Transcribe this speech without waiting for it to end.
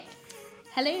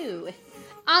Hello.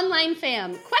 Online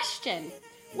fam, question.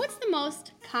 What's the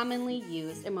most commonly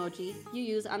used emoji you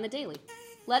use on the daily?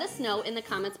 Let us know in the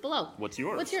comments below. What's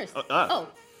yours? What's yours?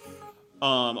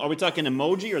 Are we talking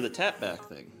emoji or the tap back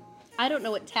thing? I don't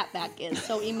know what tap back is,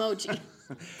 so emoji.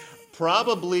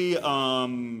 Probably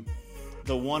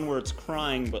the one where it's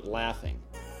crying but laughing.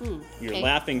 You're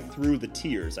laughing through the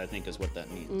tears, I think is what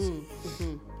that means.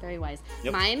 Very wise.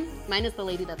 Yep. Mine is the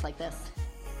lady that's like this.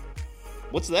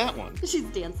 What's that one? She's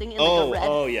dancing in a red,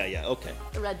 okay.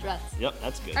 a red dress. Yep,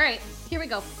 that's good. All right, here we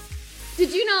go.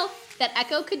 Did you know that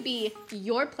Echo could be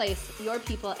your place, your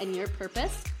people, and your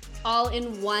purpose all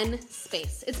in one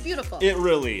space? It's beautiful. It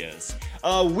really is.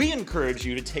 We encourage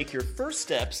you to take your first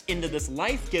steps into this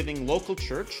life-giving local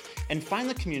church and find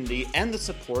the community and the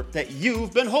support that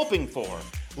you've been hoping for.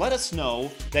 Let us know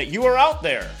that you are out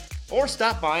there, or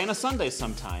stop by on a Sunday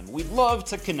sometime. We'd love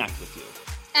to connect with you.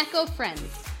 Echo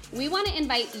friends, we want to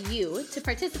invite you to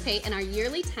participate in our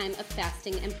yearly time of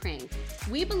fasting and praying.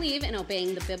 We believe in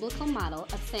obeying the biblical model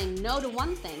of saying no to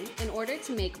one thing in order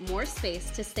to make more space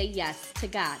to say yes to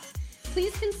God.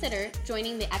 Please consider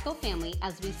joining the Echo family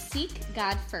as we seek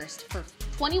God first for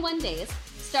 21 days,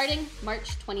 starting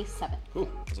March 27th. Ooh,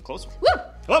 that was a close one. Woo!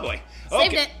 Oh boy.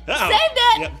 Saved Okay. it. Oh. Saved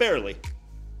it! Yeah, barely.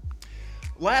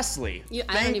 Lastly,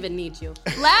 I don't even need you.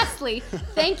 Lastly,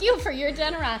 thank you for your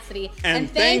generosity. and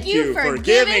thank you for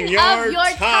giving of your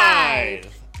tithe.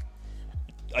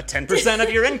 A 10%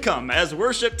 of your income as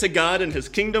worship to God and His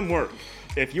kingdom work.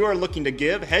 If you are looking to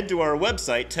give, head to our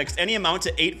website, text any amount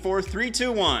to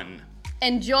 84321.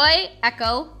 Enjoy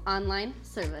Echo online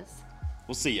service.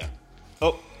 We'll see ya.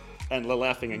 Oh, and the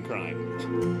laughing and crying.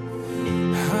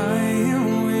 I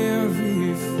am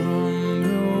weary from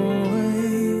the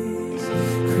waves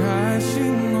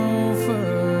crashing over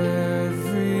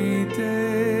every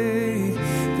day.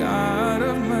 God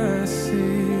of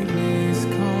mercy, please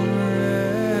come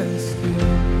rescue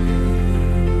me.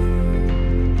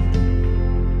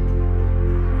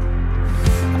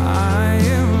 I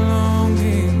am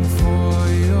longing for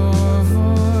your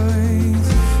voice,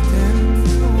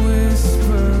 tender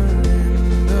whisper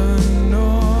in the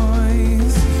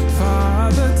noise. Father,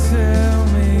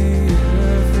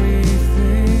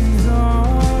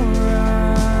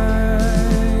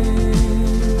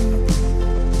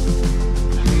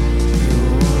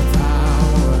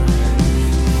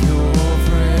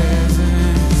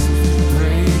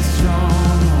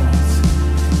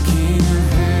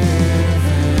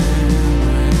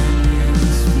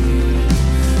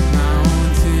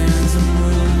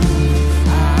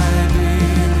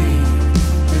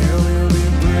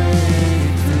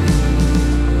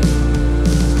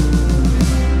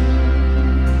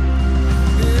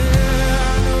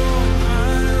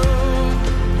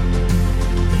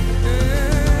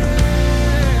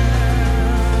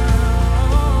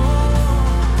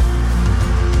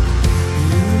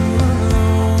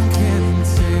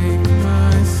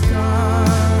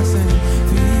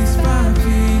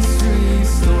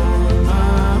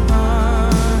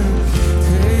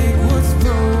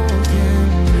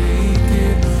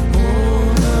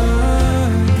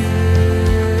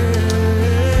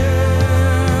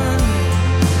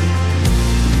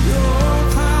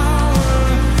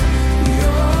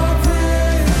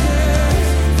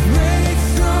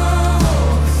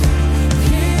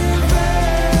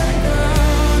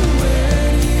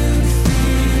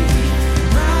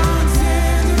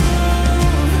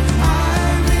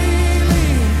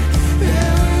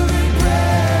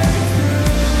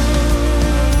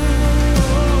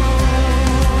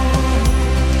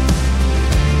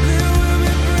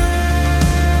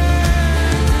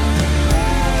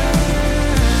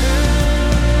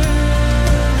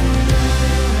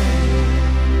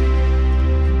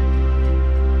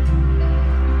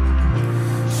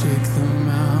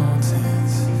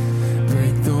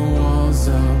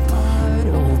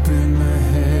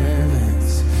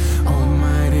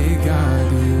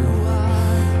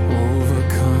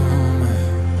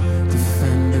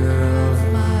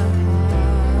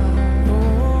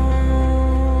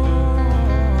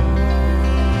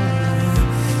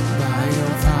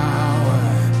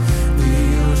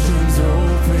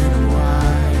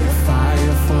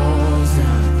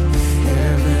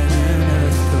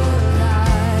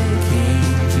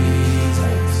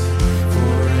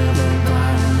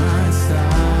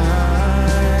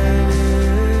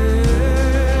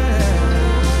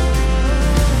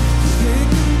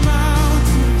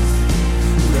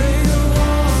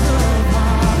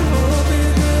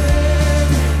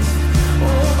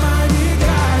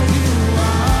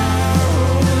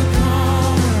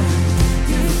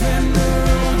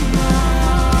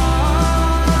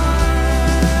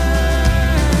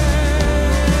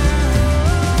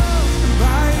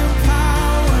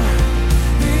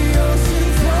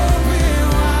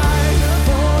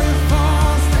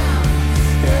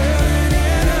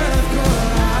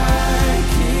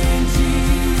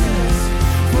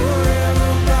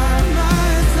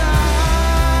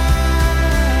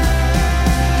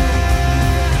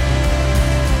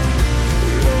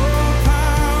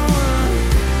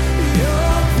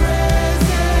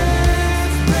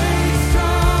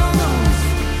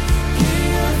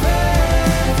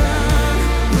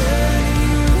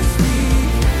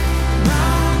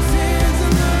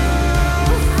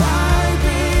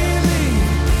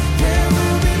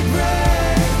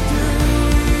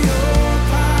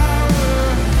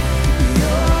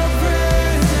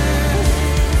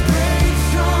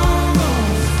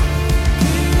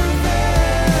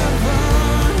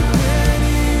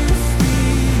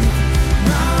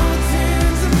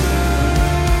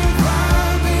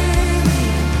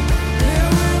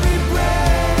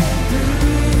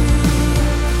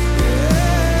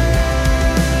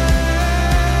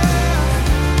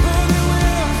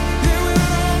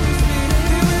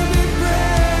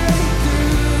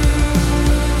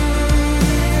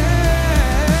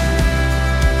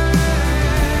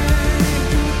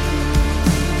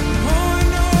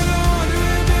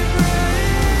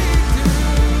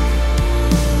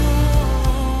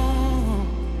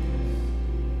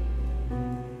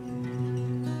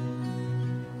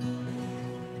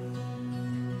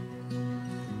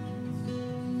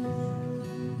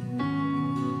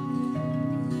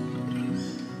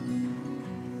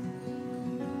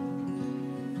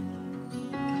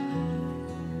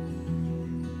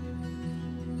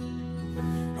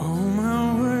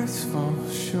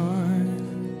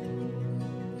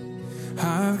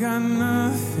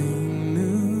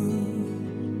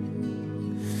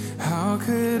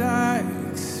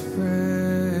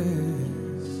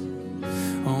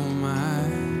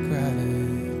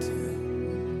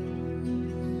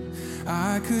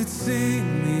 sing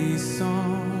these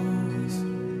songs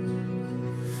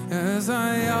as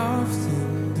I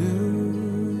often do.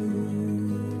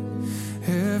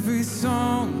 Every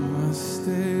song must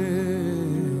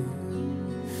end,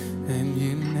 and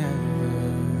you never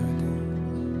do.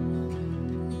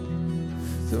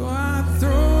 So I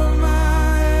throw up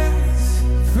my hands,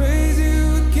 praise you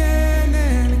again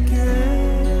and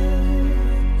again.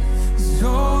 'Cause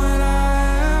all that I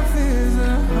have is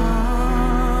a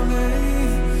hallelujah,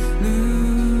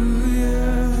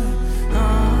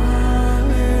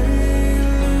 hallelujah.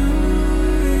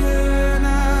 And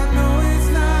I know it's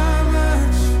not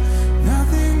much,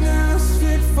 nothing else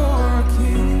fit for a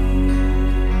king.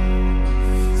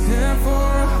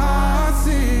 Therefore a heart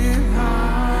singing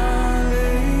hallelujah,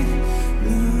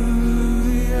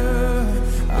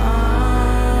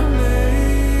 hallelujah.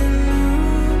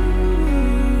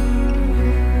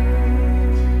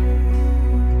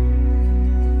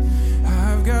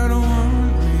 I've got one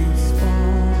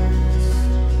response,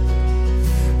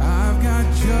 I've got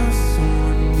just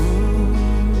one move,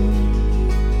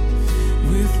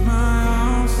 with my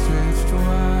arms stretched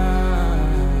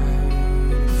wide,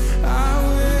 I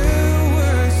will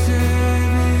worship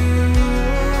you.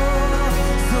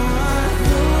 So I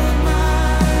throw up my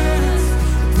hands,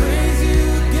 praise you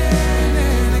again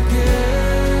and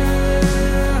again.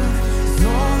 'Cause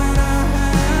all that I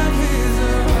have is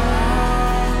a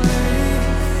hallelujah,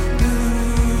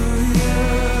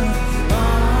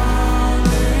 hallelujah.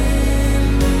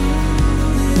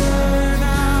 And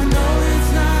I know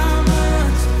it's not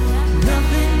much,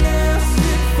 nothing else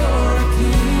fit for a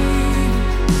king.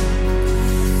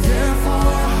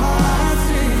 Therefore a heart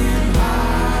singing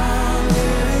hallelujah,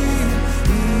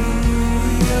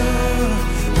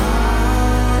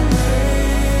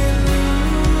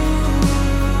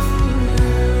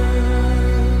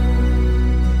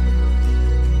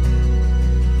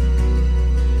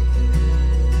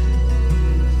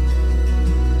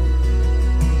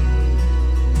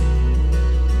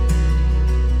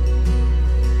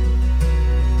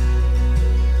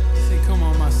 Say, come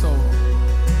on, my soul.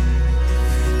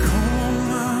 Come on,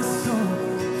 my soul.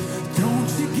 Don't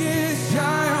you get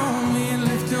shy on me and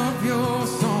lift up your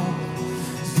song.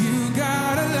 'Cause you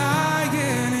got a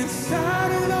lion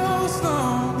inside of those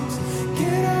lungs.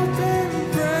 Get up and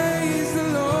praise the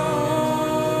Lord.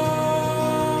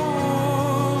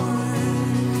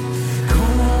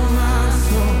 Come on, my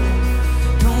soul.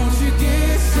 Don't you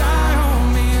get shy on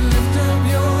me and lift up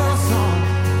your song.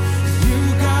 'Cause you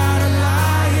got a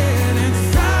lion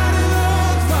inside of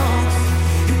those lungs.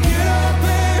 Get up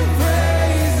and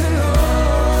praise the Lord.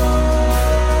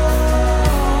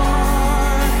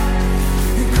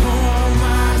 Come on,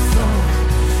 my soul,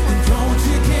 and don't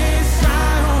you get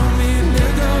shy on me and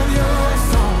lift up your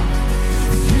song.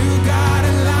 'Cause you got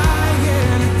a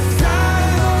lion inside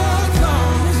of those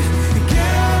lungs.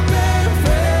 Get up and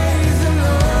praise the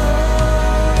Lord.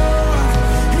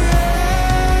 Praise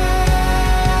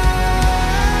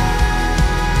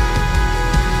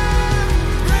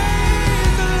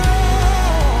the Lord.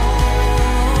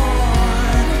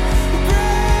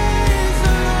 Praise the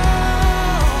Lord.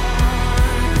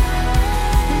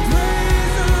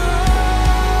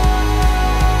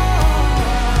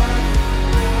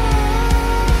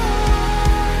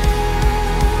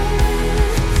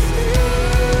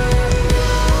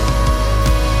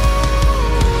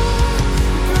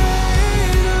 Praise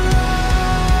the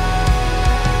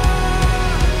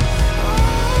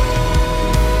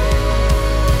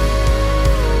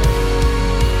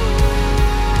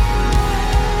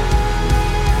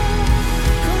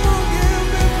Come on, get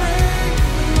up and praise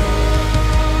the Lord.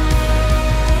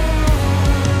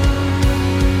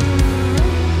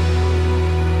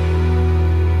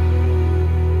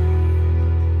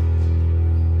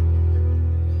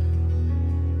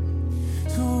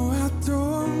 So I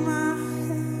throw up my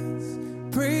hands,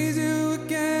 praise you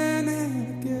again and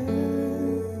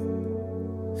again.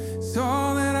 So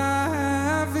all that I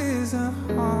have is a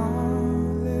hallelujah,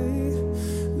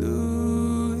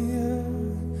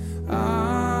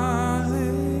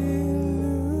 hallelujah.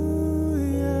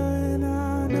 And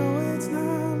I know it's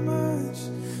not much,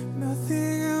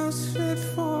 nothing else fit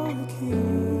for a king.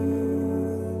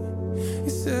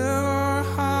 It's our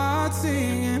heart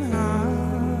singing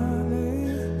hallelujah,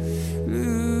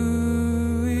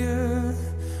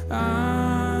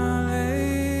 hallelujah.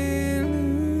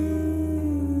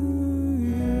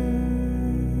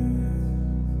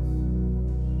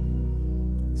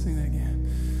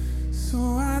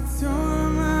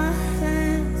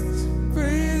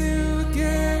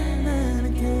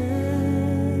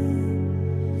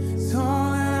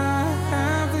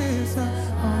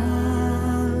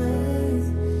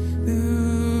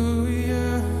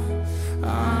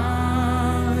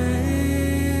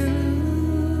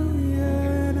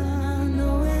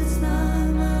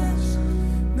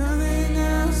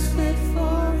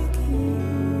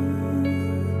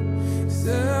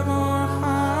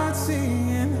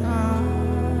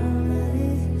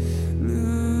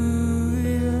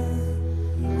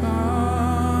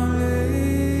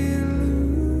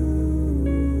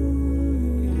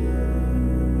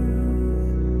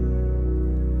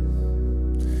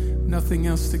 nothing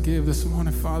else to give this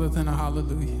morning, Father, than a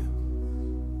hallelujah.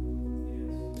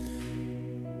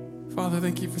 Father,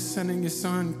 thank you for sending your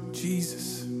son,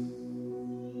 Jesus.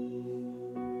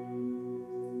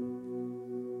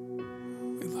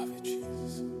 We love you,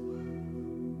 Jesus.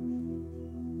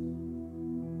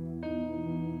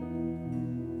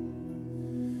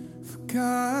 For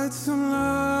God so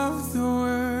loved the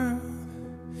world,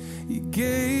 he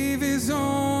gave his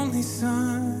only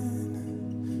son.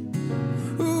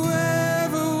 Whoever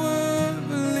would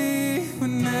believe would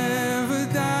never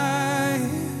die.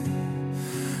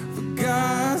 For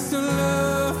God so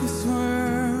loved this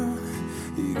world,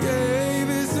 he gave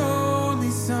his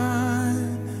only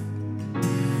son.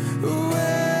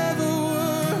 Whoever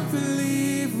would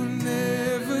believe would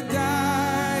never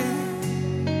die.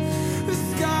 The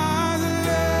skies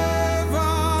above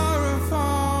are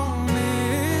upon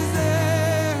his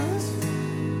heirs.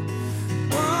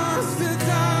 Once the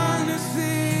darkness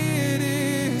it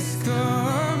is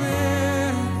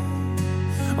coming.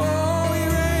 Oh, he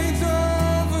reigns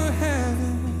over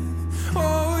heaven.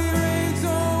 Oh, he reigns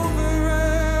over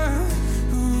earth.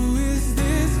 Who is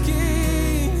this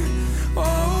king? Oh,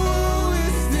 who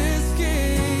is this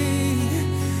king?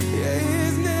 Yeah,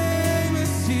 his name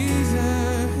is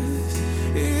Jesus.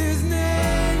 His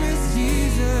name is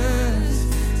Jesus.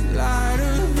 Light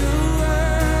of the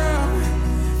world.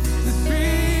 There's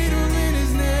freedom in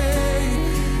his name.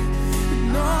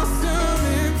 And awesome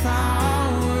in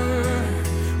power.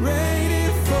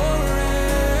 Reigning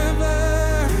forever.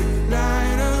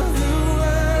 Light of the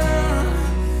world.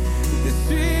 There's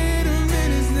freedom in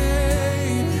his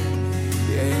name.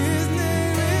 Yeah, his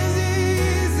name is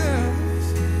Jesus.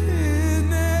 His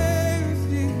name is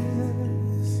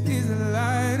Jesus. He's the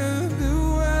light of the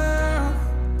world.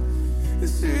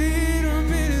 There's freedom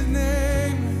in his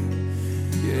name.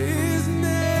 Yeah, his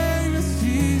name is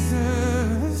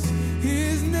Jesus.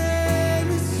 His name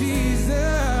is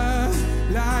Jesus.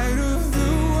 Light of the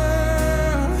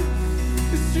world.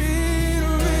 There's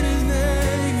freedom in his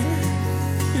name.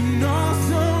 And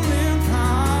awesome in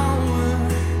power.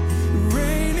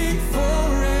 Reigning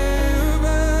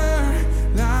forever.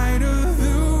 Light of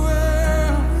the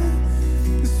world.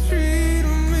 There's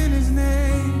freedom in his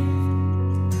name.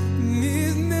 And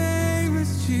his name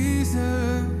is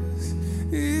Jesus.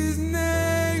 His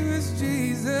name is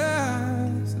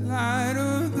Jesus. Light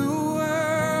of the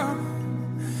world.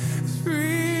 There's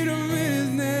freedom in his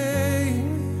name.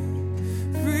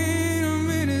 Freedom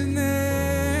in his name.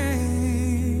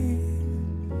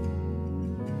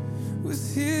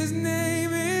 Was his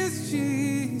name is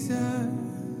Jesus.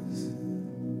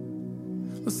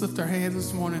 Let's lift our hands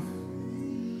this morning.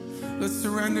 Let's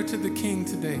surrender to the King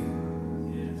today.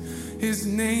 His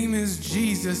name is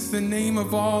Jesus, the name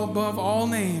of all above all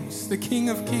names, the King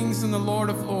of kings and the Lord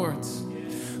of lords.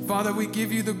 Father, we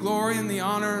give you the glory and the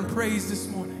honor and praise this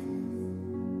morning.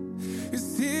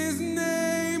 His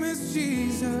name is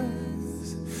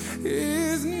Jesus.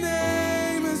 His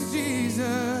name is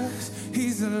Jesus.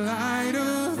 He's the light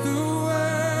of the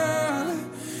world.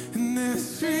 And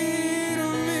there's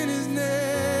freedom in his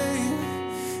name.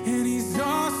 And he's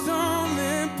awesome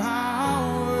in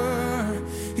power.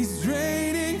 He's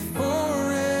reigning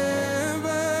forever.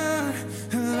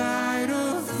 The light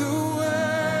of the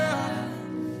world.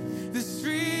 There's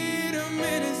freedom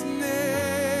in his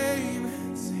name.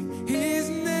 Sing, his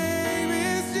name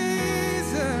is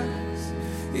Jesus.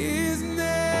 His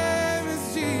name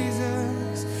is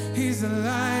Jesus. He's the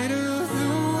light of the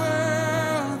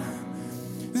world.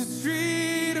 There's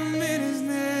freedom in his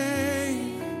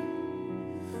name.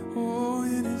 Oh,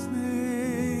 in his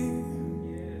name.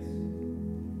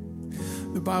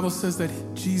 The Bible says that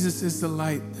Jesus is the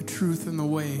light, the truth, and the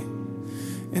way.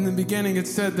 In the beginning, it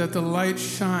said that the light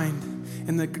shined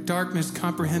and the darkness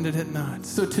comprehended it not.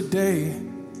 So today,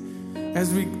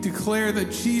 as we declare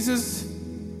that Jesus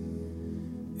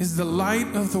is the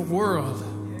light of the world,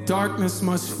 darkness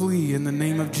must flee in the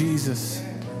name of Jesus.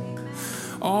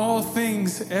 All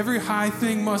things, every high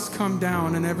thing must come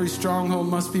down and every stronghold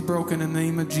must be broken in the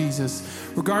name of Jesus.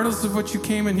 Regardless of what you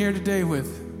came in here today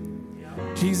with,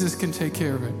 Jesus can take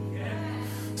care of it.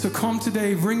 So come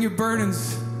today, bring your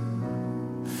burdens,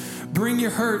 bring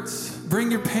your hurts,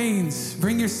 bring your pains,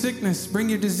 bring your sickness, bring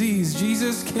your disease.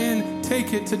 Jesus can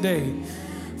take it today.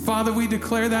 Father, we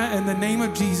declare that in the name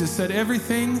of Jesus, that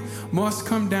everything must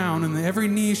come down and every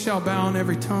knee shall bow and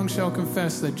every tongue shall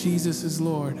confess that Jesus is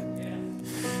Lord.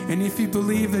 And if you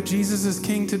believe that Jesus is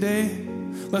King today,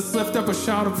 let's lift up a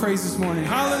shout of praise this morning.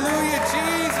 Hallelujah,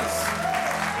 Jesus.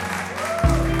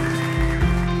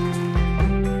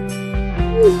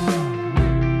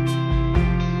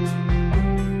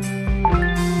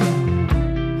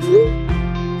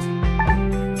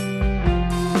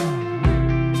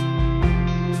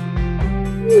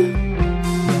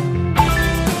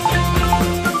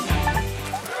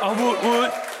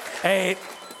 Hey,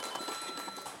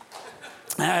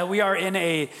 we are in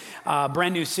a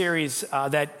brand new series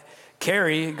that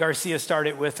Carrie Garcia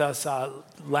started with us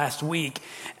last week,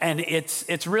 and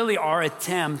it's really our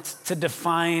attempt to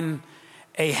define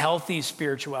a healthy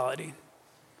spirituality.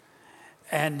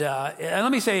 And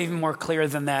let me say even more clear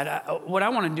than that. What I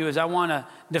want to do is I want to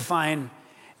define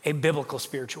a biblical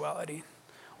spirituality,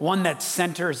 one that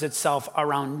centers itself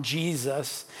around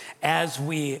Jesus as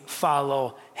we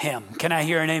follow him. Can I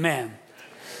hear an amen?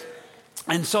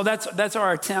 And so that's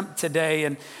our attempt today.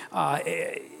 And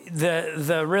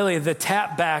the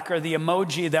tap back or the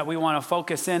emoji that we want to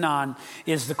focus in on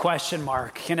is the question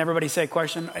mark. Can everybody say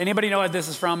question? Anybody know what this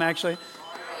is from actually?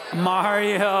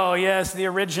 Mario, yes, the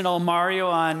original Mario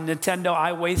on Nintendo.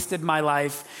 I wasted my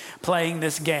life playing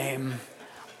this game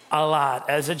a lot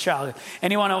as a child.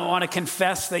 Anyone want to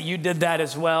confess that you did that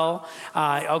as well?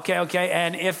 Okay.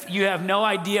 And if you have no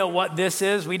idea what this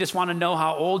is, we just want to know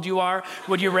how old you are.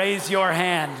 Would you raise your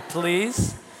hand,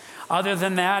 please? Other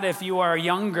than that, if you are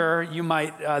younger, you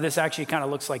might, this actually kind of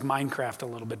looks like Minecraft a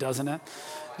little bit, doesn't it?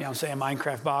 You know, I'm saying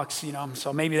Minecraft box,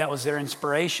 so maybe that was their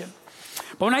inspiration.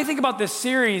 But when I think about this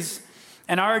series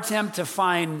and our attempt to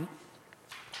find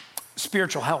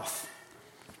spiritual health,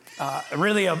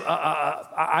 really,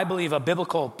 I believe a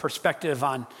biblical perspective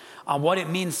on what it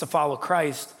means to follow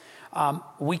Christ,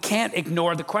 we can't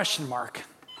ignore the question mark.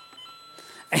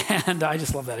 And I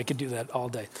just love that. I could do that all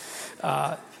day.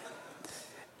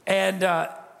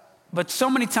 But so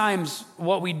many times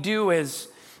what we do is,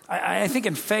 I think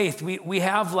in faith, we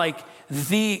have like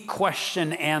the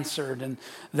question answered. And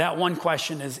that one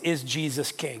question is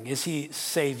Jesus king? Is he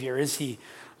Savior? Is he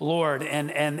Lord?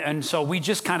 And so we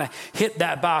just kind of hit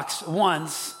that box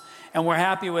once and we're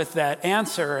happy with that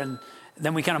answer. And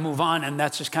then we kind of move on. And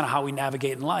that's just kind of how we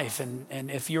navigate in life. And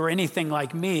if you're anything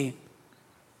like me,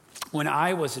 when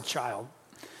I was a child,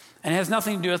 and it has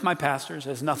nothing to do with my pastors, it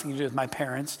has nothing to do with my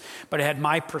parents, but it had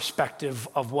my perspective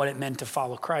of what it meant to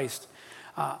follow Christ.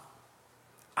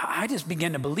 I just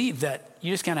began to believe that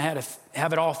you just kind of had to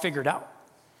have it all figured out.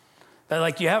 That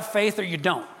like you have faith or you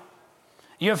don't.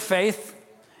 You have faith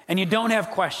and you don't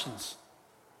have questions.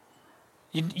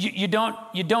 You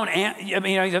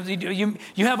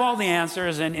have all the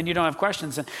answers and you don't have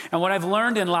questions. And what I've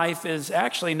learned in life is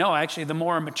actually, the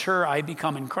more mature I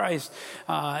become in Christ,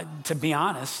 to be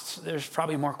honest, there's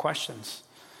probably more questions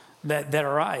that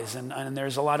arise, and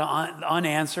there's a lot of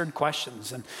unanswered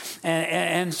questions,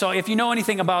 and so if you know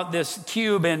anything about this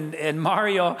cube and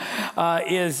Mario,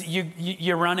 is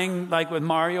you're running like with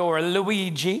Mario or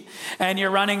Luigi, and you're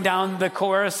running down the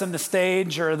course and the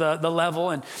stage or the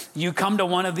level, and you come to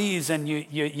one of these and you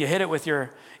hit it with your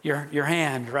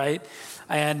hand, right,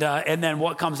 and then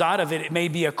what comes out of it may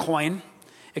be a coin,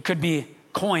 it could be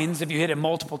coins if you hit it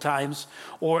multiple times,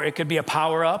 or it could be a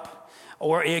power up.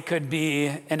 Or it could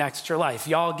be an extra life.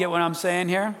 Y'all get what I'm saying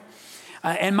here?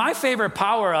 And my favorite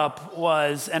power-up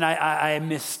was, and I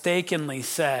mistakenly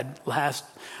said last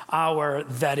hour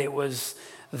that it was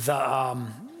the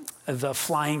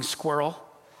flying squirrel.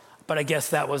 But I guess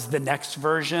that was the next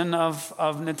version of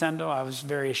Nintendo. I was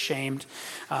very ashamed.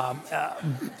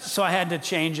 So I had to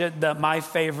change it. My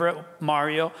favorite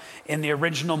Mario in the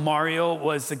original Mario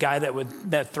was the guy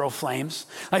that throw flames.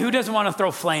 Like, who doesn't want to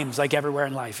throw flames like everywhere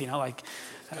in life?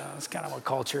 That's kind of what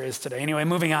culture is today. Anyway,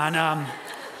 moving on.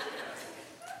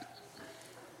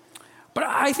 But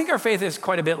I think our faith is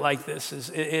quite a bit like this.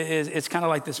 It's kind of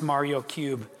like this Mario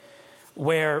cube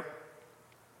where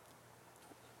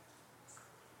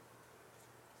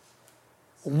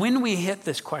when we hit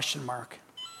this question mark,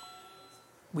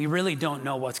 we really don't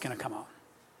know what's going to come out.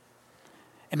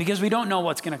 And because we don't know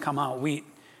what's going to come out,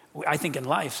 I think in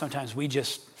life, sometimes we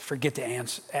just forget to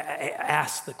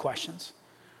ask the questions.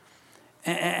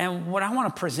 And what I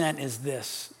want to present is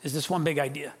this one big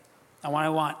idea. I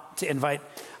want to invite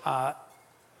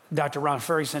Dr. Ron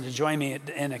Ferguson to join me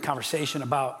in a conversation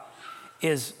about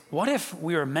is what if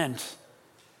we were meant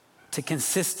to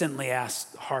consistently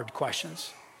ask hard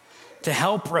questions? To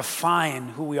help refine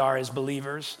who we are as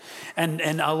believers and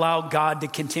allow God to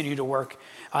continue to work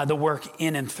the work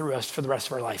in and through us for the rest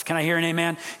of our life. Can I hear an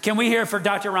amen? Can we hear for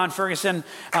Dr. Ron Ferguson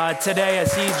today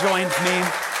as he joins me?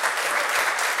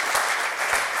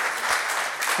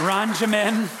 Ron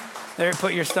Jamin, there,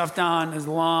 put your stuff down. Is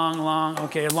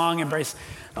long embrace.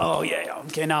 Oh, yeah.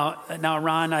 Okay, now,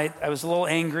 Ron, I was a little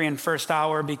angry in first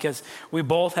hour because we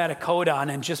both had a coat on,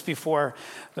 and just before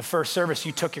the first service,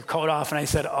 you took your coat off, and I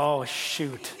said, oh,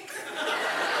 shoot.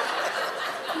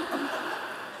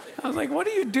 I was like, what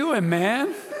are you doing,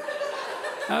 man?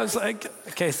 I was like,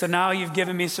 okay, so now you've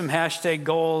given me some hashtag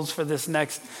goals for this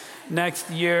next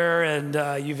year,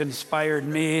 and you've inspired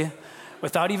me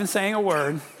without even saying a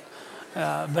word.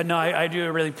 But no, I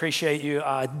do really appreciate you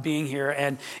being here.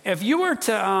 And if you were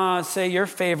to say your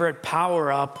favorite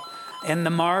power-up in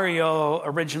the Mario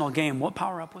original game, what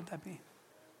power-up would that be?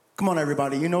 Come on,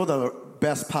 everybody. You know the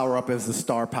best power-up is the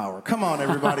star power. Come on,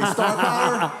 everybody. Star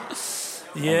power.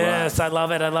 Yes, right. I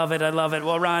love it. I love it. I love it.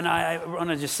 Well, Ron, I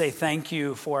want to just say thank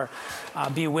you for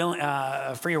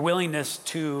for your willingness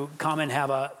to come and have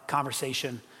a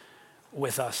conversation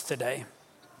with us today.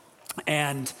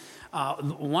 And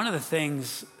one of the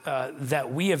things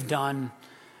that we have done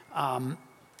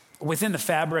within the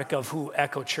fabric of who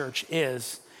Echo Church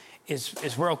is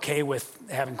we're okay with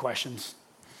having questions.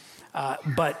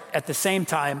 But at the same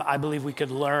time, I believe we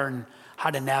could learn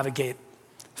how to navigate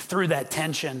through that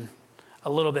tension a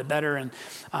little bit better. And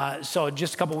so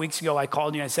just a couple weeks ago, I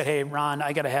called you and I said, hey, Ron,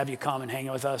 I got to have you come and hang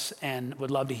out with us and would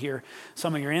love to hear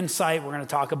some of your insight. We're going to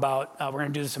talk about, we're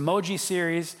going to do this emoji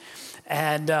series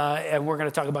and we're going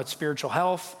to talk about spiritual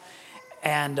health.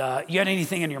 And you had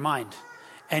anything in your mind.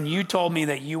 And you told me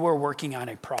that you were working on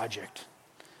a project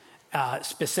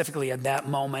specifically at that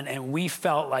moment. And we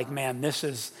felt like, man, this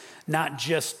is not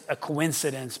just a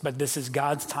coincidence, but this is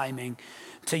God's timing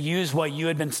to use what you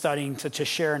had been studying to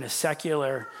share in a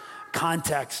secular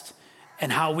context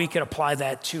and how we could apply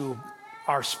that to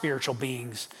our spiritual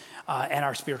beings and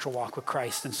our spiritual walk with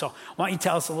Christ. And so why don't you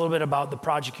tell us a little bit about the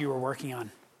project you were working on?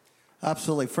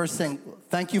 Absolutely. First thing,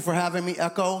 thank you for having me,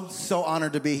 Echo. So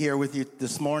honored to be here with you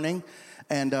this morning.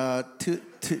 And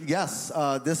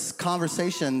this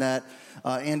conversation that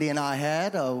Andy and I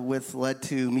had led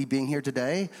to me being here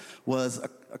today was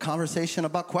a conversation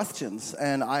about questions.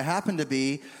 And I happened to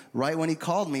be right when he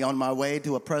called me on my way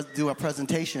to do a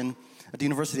presentation at the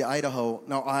University of Idaho.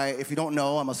 Now, if you don't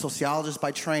know, I'm a sociologist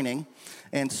by training.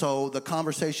 And so the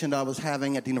conversation that I was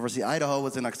having at the University of Idaho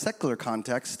was in a secular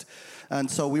context. And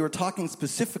so we were talking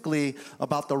specifically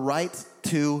about the right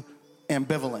to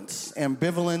ambivalence.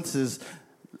 Ambivalence is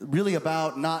really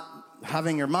about not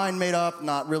having your mind made up,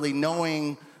 not really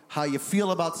knowing how you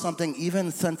feel about something, even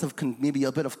a sense of maybe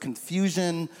a bit of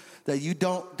confusion that you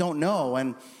don't know.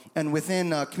 And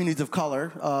within communities of color,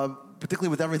 particularly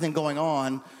with everything going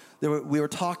on, we were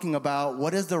talking about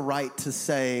what is the right to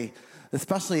say,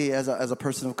 especially as a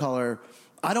person of color,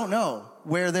 I don't know,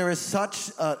 where there is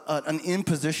such an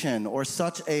imposition or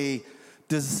such a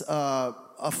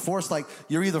force, like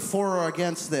you're either for or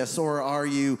against this, or are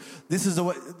you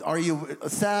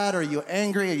sad, are you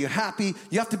angry, are you happy?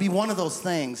 You have to be one of those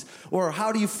things. Or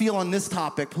how do you feel on this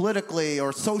topic politically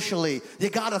or socially?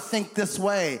 You got to think this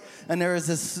way. And there is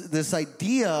this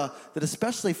idea that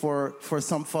especially for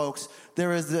some folks,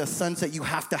 there is this sense that you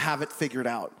have to have it figured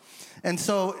out. And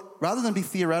so rather than be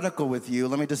theoretical with you,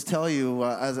 let me just tell you,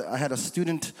 as I had a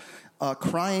student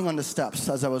crying on the steps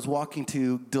as I was walking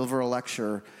to deliver a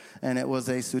lecture. And it was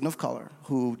a student of color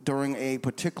who, during a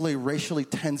particularly racially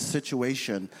tense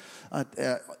situation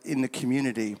in the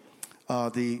community,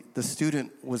 the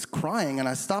student was crying. And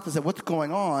I stopped and said, what's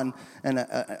going on? And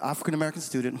an African-American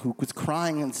student who was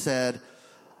crying and said,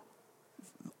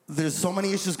 there's so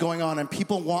many issues going on, and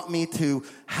people want me to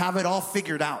have it all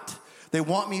figured out. They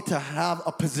want me to have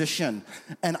a position,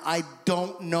 and I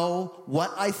don't know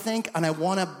what I think, and I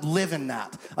want to live in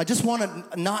that. I just want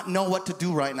to not know what to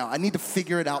do right now. I need to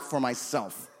figure it out for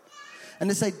myself. And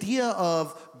this idea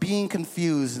of being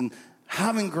confused and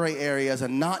having gray areas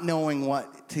and not knowing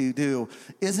what to do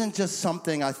isn't just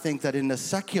something I think that in the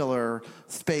secular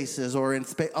spaces or in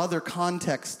other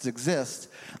contexts exist.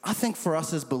 I think for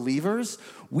us as believers,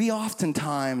 we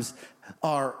oftentimes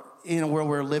are where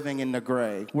we're living in the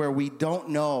gray, where we don't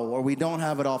know or we don't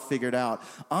have it all figured out.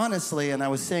 Honestly, and I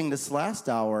was saying this last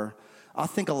hour, I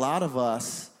think a lot of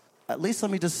us, at least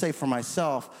let me just say for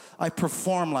myself, I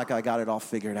perform like I got it all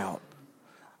figured out.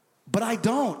 But I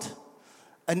don't.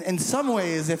 And in some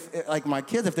ways, if like my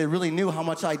kids, if they really knew how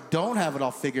much I don't have it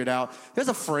all figured out, there's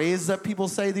a phrase that people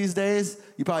say these days.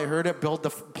 You probably heard it, build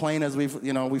the plane as we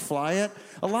fly it.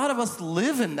 A lot of us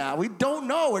live in that. We don't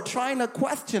know. We're trying to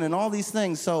question and all these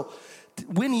things. So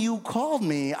when you called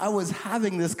me, I was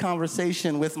having this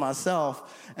conversation with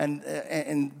myself and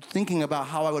thinking about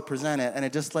how I would present it. And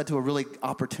it just led to a really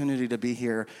opportunity to be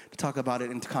here to talk about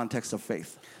it in the context of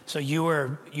faith. So you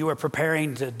were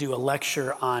preparing to do a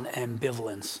lecture on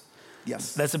ambivalence.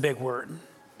 Yes. That's a big word.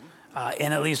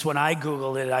 And at least when I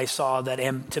Googled it, I saw that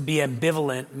to be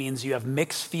ambivalent means you have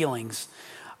mixed feelings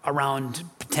around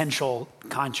potential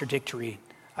contradictory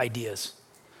ideas.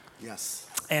 Yes.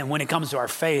 And when it comes to our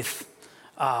faith,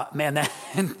 man,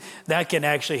 that can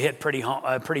actually hit pretty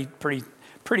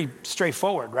pretty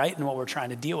straightforward, right, in what we're trying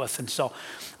to deal with. And so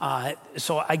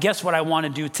I guess what I want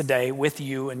to do today with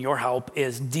you and your help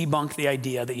is debunk the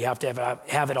idea that you have to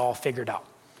have it all figured out.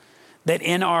 That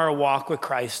in our walk with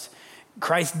Christ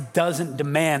doesn't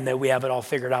demand that we have it all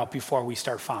figured out before we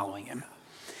start following him.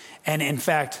 And in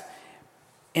fact,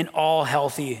 in all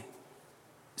healthy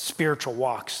spiritual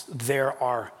walks, there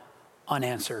are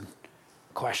unanswered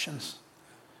questions.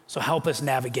 So help us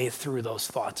navigate through those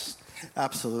thoughts.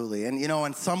 Absolutely. And,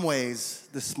 in some ways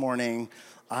this morning,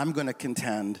 I'm going to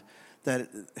contend that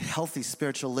healthy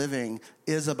spiritual living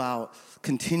is about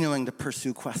continuing to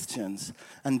pursue questions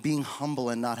and being humble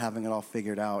and not having it all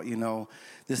figured out.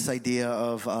 This idea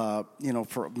of,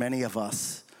 for many of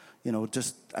us,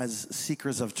 just as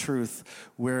seekers of truth,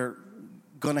 we're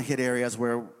going to hit areas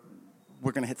where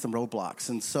we're going to hit some roadblocks.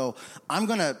 And so I'm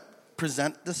going to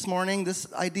present this morning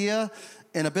this idea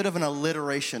in a bit of an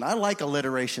alliteration. I like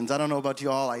alliterations. I don't know about you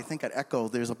all. I think at Echo,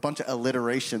 there's a bunch of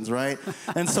alliterations, right?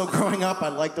 And so growing up, I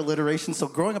liked alliterations. So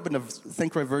growing up in the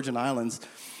St. Croix Virgin Islands,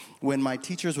 when my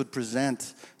teachers would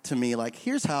present to me, like,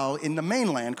 here's how in the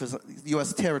mainland, because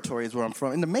U.S. territory is where I'm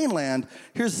from, in the mainland,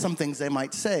 here's some things they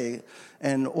might say.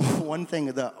 And one thing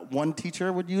that one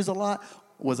teacher would use a lot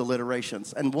was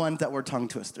alliterations, and one that were tongue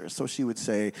twisters. So she would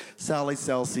say, Sally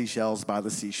sells seashells by the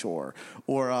seashore.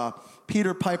 Or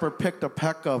Peter Piper picked a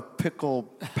peck of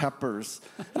pickled peppers.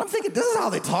 And I'm thinking, this is how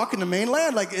they talk in the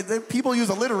mainland? Like, people use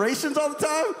alliterations all the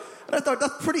time? And I thought,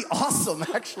 that's pretty awesome,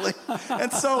 actually.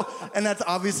 And that's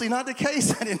obviously not the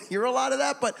case. I didn't hear a lot of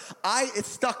that, but it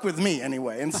stuck with me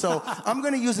anyway. And so I'm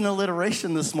going to use an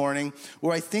alliteration this morning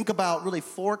where I think about really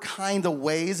 4 kind of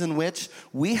ways in which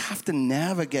we have to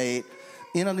navigate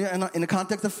in the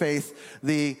context of faith,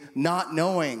 the not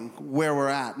knowing where we're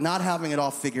at, not having it all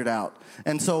figured out.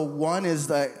 And so one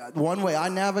way I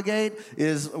navigate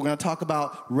is we're going to talk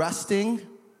about resting,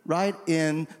 right,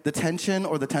 in the tension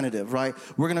or the tentative, right?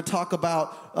 We're going to talk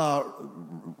about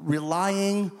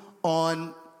relying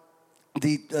on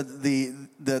the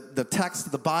text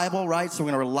of the Bible, right? So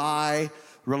we're going to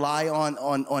rely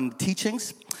on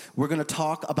teachings. We're going to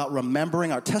talk about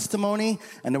remembering our testimony,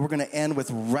 and then we're going to end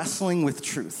with wrestling with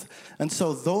truth. And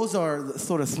so those are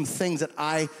sort of some things that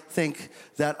I think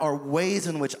that are ways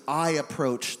in which I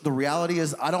approach. The reality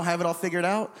is I don't have it all figured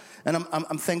out, and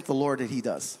I'm thank the Lord that he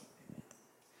does.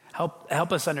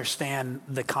 Help us understand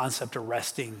the concept of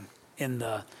resting in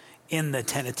the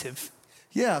tentative.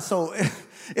 Yeah, so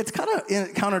it's kind of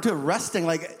counterintuitive. Resting,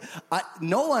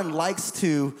 no one likes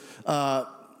to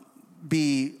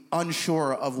be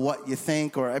unsure of what you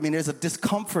think, there's a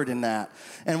discomfort in that.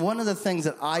 And one of the things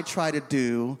that I try to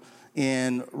do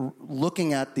in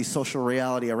looking at the social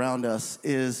reality around us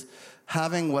is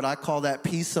having what I call that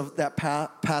peace of that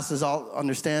passes all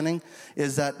understanding,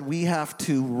 is that we have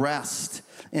to rest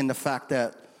in the fact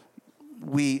that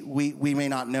we may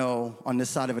not know on this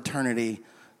side of eternity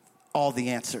all the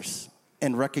answers,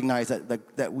 and recognize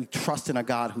that we trust in a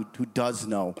God who does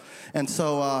know. And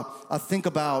so I think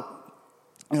about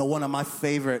one of my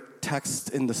favorite texts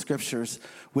in the scriptures,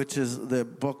 which is the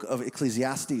book of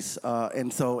Ecclesiastes.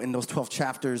 And so in those 12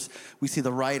 chapters, we see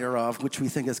the writer of, which we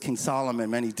think is King Solomon,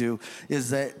 many do, is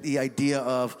that the idea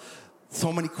of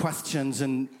so many questions,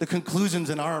 and the conclusions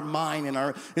in our mind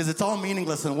is it's all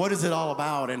meaningless, and what is it all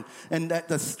about, and that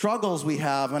the struggles we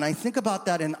have. And I think about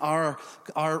that in our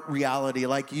reality,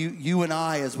 like you and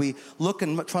I, as we look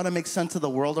and try to make sense of the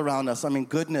world around us.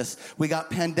 Goodness, we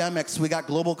got pandemics, we got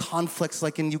global conflicts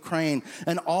like in Ukraine,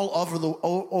 and all over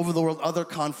the world, other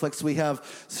conflicts. We have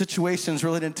situations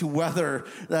related to weather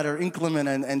that are inclement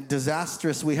and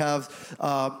disastrous. We have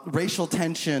racial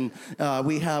tension.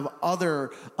 We have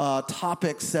other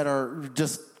topics that are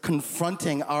just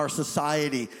confronting our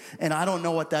society, and I don't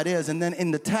know what that is. And then in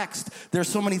the text, there's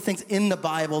so many things in the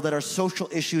Bible that are social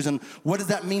issues, and what does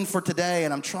that mean for today?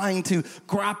 And I'm trying to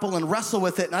grapple and wrestle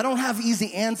with it, and I don't have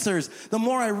easy answers. The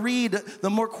more I read, the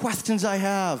more questions I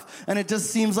have, and it just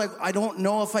seems like I don't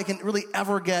know if I can really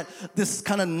ever get this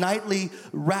kind of nightly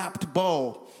wrapped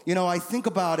bow. I think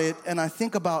about it, and I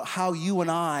think about how you and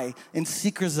I, in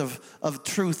seekers of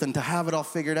truth and to have it all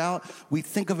figured out, we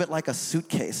think of it like a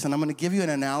suitcase. And I'm going to give you an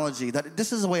analogy that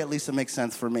this is the way at least it makes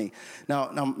sense for me. Now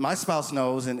my spouse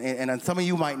knows, and some of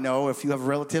you might know if you have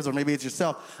relatives or maybe it's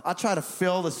yourself. I try to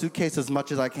fill the suitcase as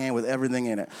much as I can with everything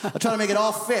in it. I try to make it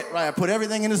all fit, right? I put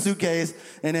everything in the suitcase,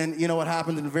 and then what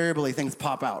happens invariably, things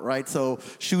pop out, right? So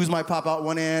shoes might pop out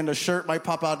one end, a shirt might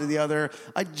pop out to the other.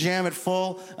 I jam it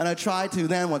full, and I try to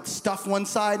then stuff one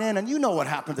side in, and you know what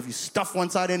happens if you stuff one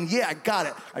side in. Yeah, I got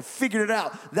it. I figured it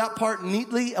out. That part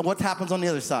neatly, and what happens on the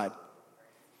other side?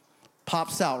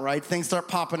 pops out, right? Things start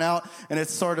popping out, and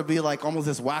it's sort of be like almost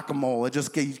this whack-a-mole.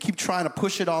 You keep trying to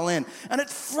push it all in. And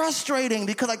it's frustrating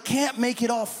because I can't make it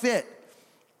all fit.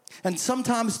 And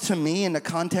sometimes to me, in the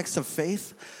context of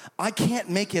faith, I can't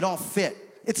make it all fit.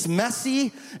 It's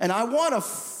messy, and I want to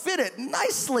fit it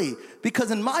nicely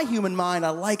because in my human mind, I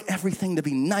like everything to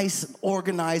be nice and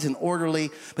organized and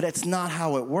orderly, but that's not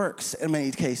how it works in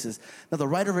many cases. Now, the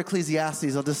writer of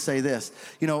Ecclesiastes, I'll just say this,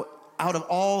 out of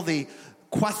all the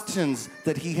questions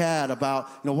that he had about,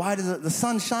 why does the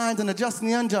sun shines on the just and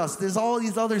the unjust, there's all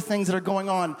these other things that are going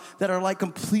on that are like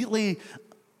completely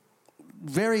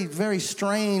very, very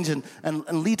strange and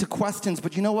lead to questions.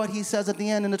 But you know what he says at the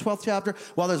end in the 12th chapter?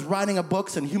 While there's writing of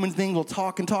books and human beings will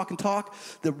talk and talk and talk,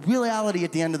 the reality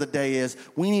at the end of the day is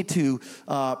we need to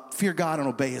fear God and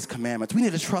obey his commandments. We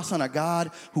need to trust on a God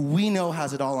who we know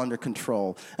has it all under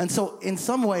control. And so in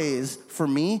some ways, for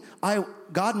me,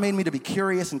 God made me to be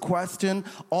curious and question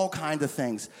all kinds of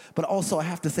things. But also I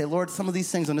have to say, Lord, some of these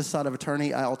things on this side of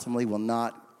eternity, I ultimately will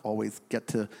not always get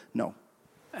to know.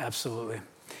 Absolutely.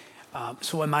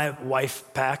 So when my wife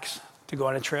packs to go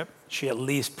on a trip, she at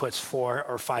least puts 4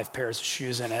 or 5 pairs of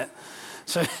shoes in it.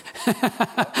 So,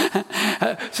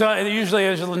 usually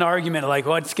there's an argument like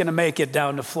what's going to make it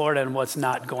down to Florida and what's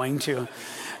not going to.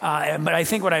 But I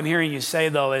think what I'm hearing you say,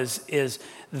 though, is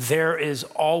there is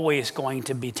always going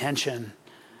to be tension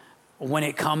when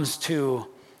it comes to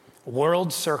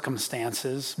world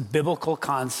circumstances, biblical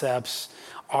concepts,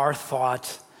 our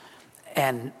thought,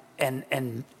 and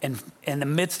in the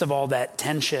midst of all that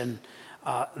tension,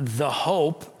 the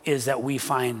hope is that we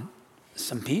find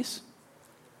some peace.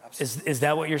 Is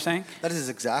that what you're saying? That is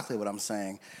exactly what I'm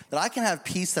saying. That I can have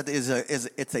peace that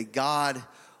it's a God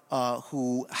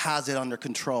who has it under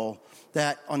control.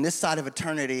 That on this side of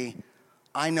eternity,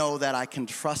 I know that I can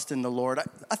trust in the Lord.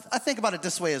 I think about it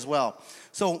this way as well.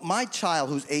 So my child,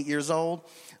 who's 8 years old,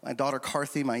 my daughter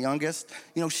Carthy, my youngest,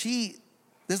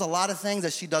 there's a lot of things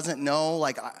that she doesn't know,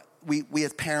 like we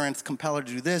as parents compel her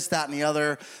to do this, that, and the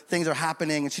other. Things are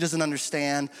happening, and she doesn't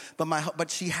understand.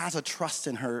 But she has a trust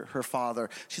in her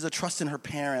father. She's a trust in her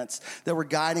parents that were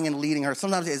guiding and leading her.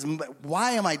 Sometimes it's,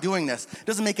 why am I doing this? It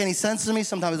doesn't make any sense to me.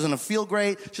 Sometimes it doesn't feel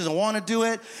great. She doesn't want to do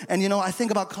it. And, I think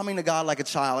about coming to God like a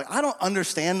child. I don't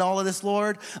understand all of this,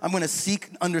 Lord. I'm going to seek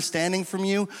understanding from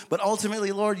you. But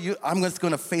ultimately, Lord, I'm just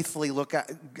going to faithfully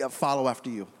follow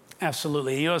after you.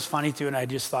 Absolutely. It's funny too, and I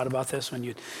just thought about this when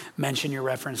you mentioned your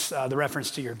reference, the reference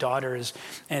to your daughter is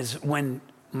when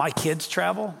my kids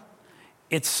travel,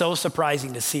 it's so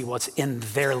surprising to see what's in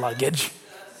their luggage.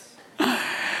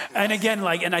 And again,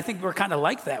 and I think we're kind of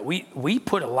like that. We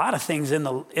put a lot of things in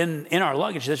our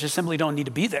luggage that just simply don't need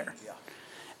to be there. Yeah.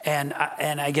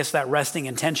 And I guess that resting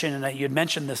in tension, and that you had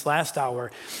mentioned this last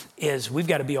hour, is we've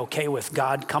got to be okay with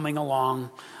God coming along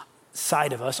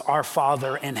side of us, our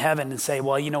Father in heaven, and say,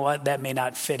 well, you know what, that may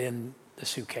not fit in the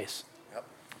suitcase. Yep.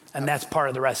 And that's part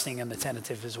of the resting and the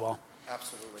tentative as well.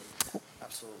 Absolutely.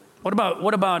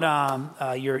 What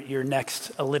about your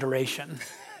next alliteration?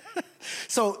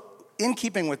 So in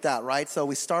keeping with that, right? So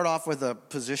we start off with a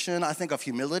position, I think, of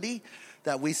humility,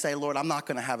 that we say, Lord, I'm not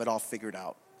going to have it all figured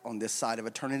out on this side of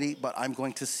eternity, but I'm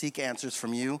going to seek answers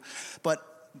from you.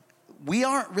 But we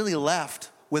aren't really left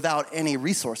without any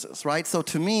resources, right? So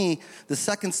to me, the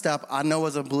second step I know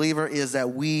as a believer is that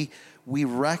we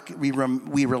rely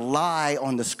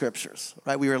on the scriptures,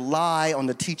 right? We rely on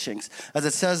the teachings. As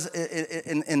it says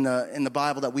in the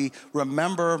Bible, that we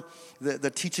remember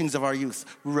the teachings of our youth.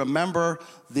 We remember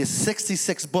the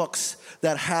 66 books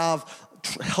that have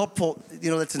helpful,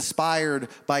 that's inspired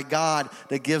by God,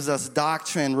 that gives us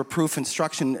doctrine, reproof,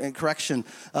 instruction, and correction.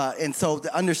 And so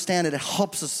to understand it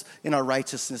helps us in our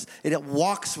righteousness. It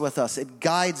walks with us. It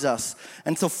guides us.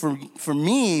 And so for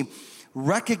me,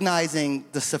 recognizing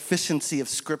the sufficiency of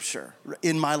Scripture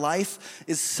in my life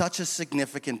is such a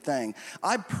significant thing.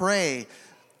 I pray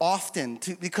often,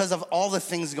 because of all the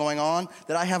things going on,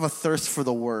 that I have a thirst for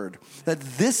the Word. That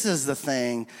this is the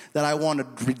thing that I want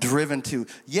to be driven to.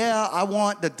 Yeah, I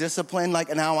want the discipline, like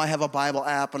now I have a Bible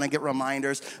app and I get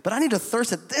reminders, but I need to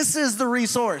thirst it. This is the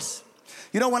resource.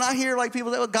 When I hear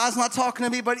people say, well, God's not talking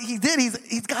to me, but he did.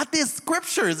 He's got these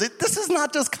scriptures. This is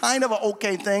not just kind of an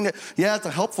okay thing. Yeah, it's a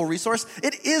helpful resource.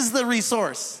 It is the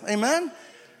resource. Amen?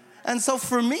 And so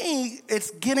for me,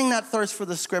 it's getting that thirst for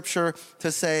the scripture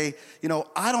to say,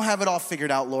 I don't have it all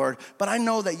figured out, Lord, but I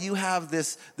know that you have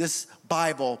this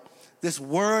Bible, this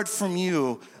word from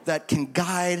you that can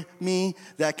guide me,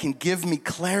 that can give me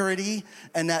clarity,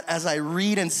 and that as I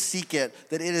read and seek it,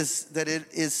 that it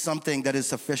is something that is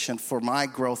sufficient for my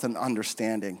growth and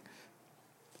understanding.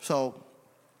 So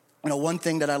one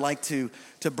thing that I like to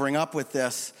bring up with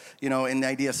this, in the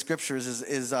idea of scriptures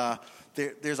is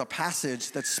there's a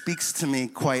passage that speaks to me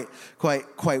quite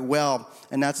well,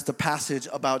 and that's the passage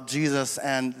about Jesus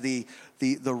and the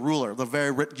ruler, the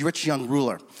very rich young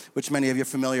ruler, which many of you are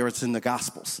familiar with. It's in the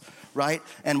Gospels, right?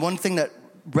 And one thing that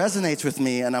resonates with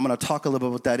me, and I'm going to talk a little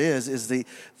bit what that is the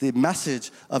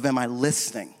message of, am I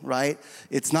listening, right?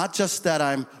 It's not just that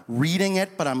I'm reading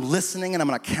it, but I'm listening and I'm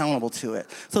accountable to it.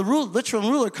 So the rich young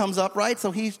ruler comes up, right?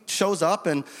 So he shows up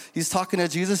and he's talking to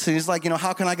Jesus, and he's like,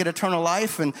 how can I get eternal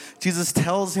life? And Jesus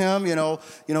tells him,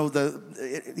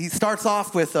 he starts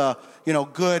off with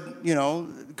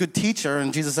good teacher,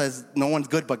 and Jesus says, no one's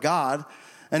good but God.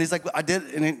 And he's like, I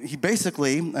did, and he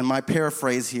basically, and my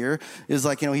paraphrase here is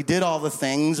like, he did all the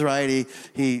things, right?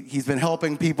 He's been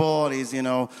helping people, and he's,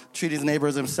 treating his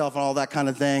neighbors himself and all that kind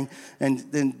of thing. And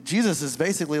then Jesus is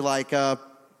basically like,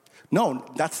 no,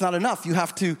 that's not enough. You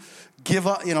have to give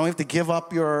up, you have to give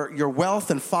up your wealth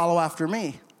and follow after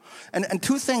me. And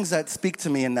two things that speak to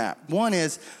me in that. One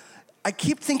is, I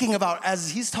keep thinking about, as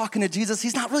he's talking to Jesus,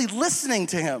 he's not really listening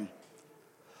to him.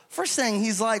 First thing,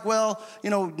 he's like, well,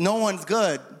 no one's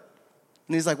good.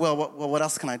 And he's like, well, what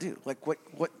else can I do? Like,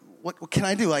 what can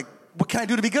I do? Like, what can I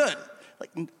do to be good?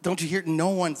 Like, don't you hear? No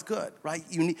one's good, right?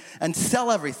 And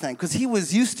sell everything, because he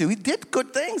was used to. He did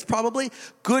good things, probably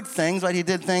good things, right? He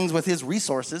did things with his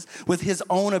resources, with his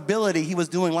own ability. He was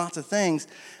doing lots of things.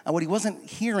 And what he wasn't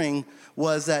hearing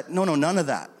was that, no, none of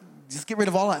that. Just get rid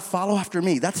of all that. Follow after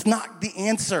me. That's not the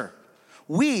answer.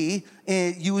 We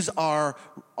use our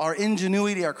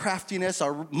ingenuity, our craftiness,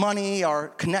 our money, our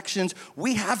connections.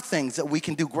 We have things that we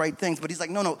can do great things. But he's like,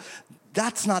 no,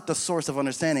 that's not the source of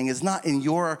understanding. It's not in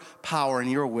your power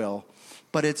and your will,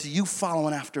 but it's you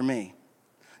following after me.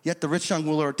 Yet the rich young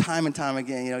ruler, time and time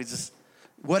again, he's just,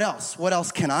 what else? What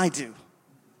else can I do?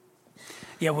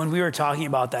 Yeah, when we were talking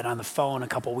about that on the phone a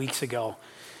couple weeks ago,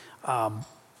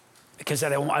 because I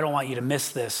don't want you to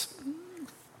miss this.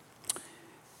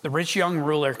 The rich young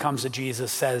ruler comes to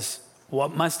Jesus, says,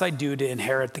 what must I do to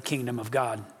inherit the kingdom of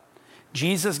God?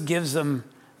 Jesus gives him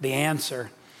the answer.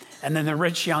 And then the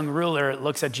rich young ruler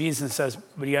looks at Jesus and says,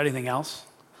 but you got anything else?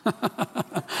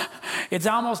 It's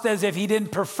almost as if he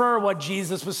didn't prefer what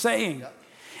Jesus was saying.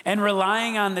 And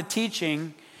relying on the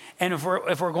teaching. And if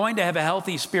we're going to have a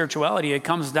healthy spirituality, it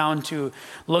comes down to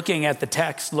looking at the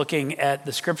text, looking at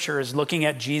the scriptures, looking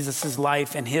at Jesus'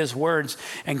 life and his words,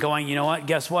 and going, you know what,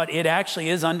 guess what? It actually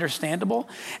is understandable.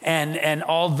 And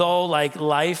although like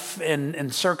life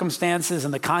and circumstances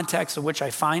and the context of which I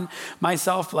find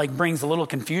myself like brings a little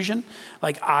confusion,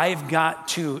 like I've got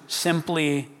to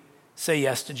simply say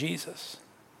yes to Jesus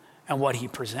and what he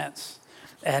presents.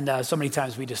 And so many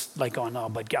times we just like going, oh,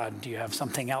 but God, do you have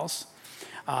something else?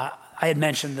 I had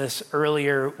mentioned this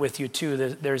earlier with you too.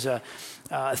 There's a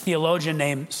theologian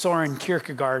named Soren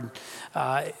Kierkegaard,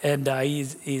 and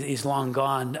he's long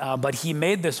gone. But he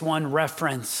made this one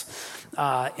reference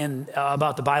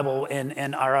about the Bible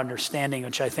and our understanding,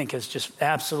 which I think is just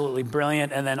absolutely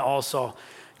brilliant, and then also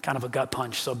kind of a gut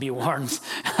punch, so be warned.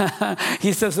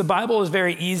 He says, the Bible is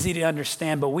very easy to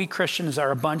understand, but we Christians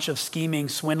are a bunch of scheming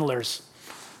swindlers.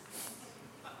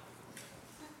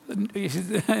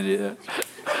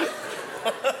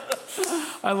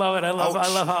 I love it. I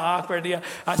love how awkward. Yeah,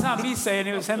 it's not me saying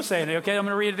it; it was him saying it. Okay, I'm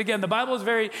going to read it again. The Bible is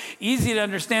very easy to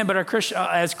understand, but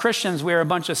as Christians, we are a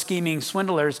bunch of scheming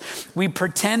swindlers. We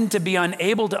pretend to be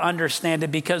unable to understand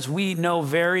it because we know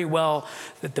very well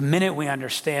that the minute we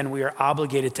understand, we are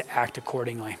obligated to act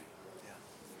accordingly.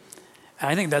 And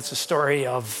I think that's the story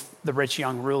of the rich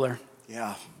young ruler.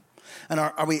 Yeah. And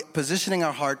are we positioning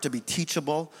our heart to be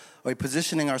teachable? Are we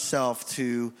positioning ourselves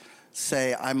to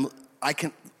say,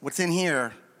 what's in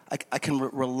here, I can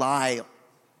rely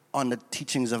on the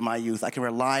teachings of my youth. I can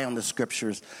rely on the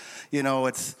scriptures.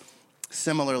 It's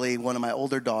similarly one of my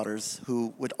older daughters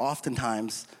who would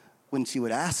oftentimes, when she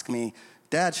would ask me,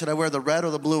 Dad, should I wear the red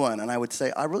or the blue one? And I would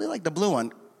say, I really like the blue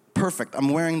one. Perfect, I'm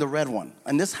wearing the red one.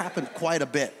 And this happened quite a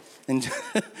bit. And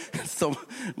so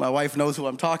my wife knows who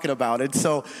I'm talking about. And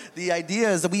so the idea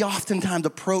is that we oftentimes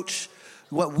approach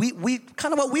what we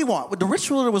want. What the rich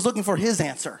ruler was looking for his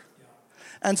answer.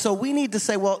 And so we need to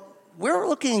say, well, we're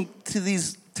looking to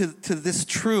this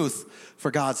truth for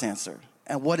God's answer.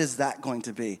 And what is that going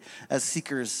to be as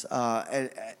seekers,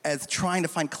 as trying to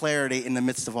find clarity in the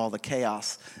midst of all the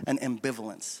chaos and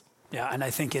ambivalence? Yeah, and I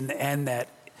think in the end, that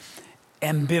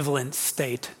ambivalent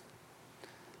state,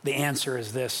 the answer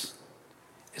is this,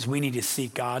 is we need to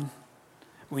seek God.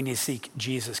 We need to seek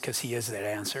Jesus because he is that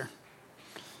answer.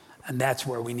 And that's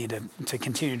where we need to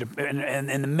continue to, and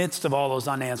in the midst of all those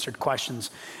unanswered questions,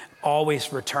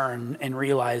 always return and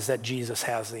realize that Jesus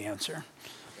has the answer.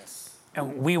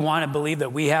 And we want to believe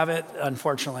that we have it.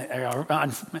 Unfortunately,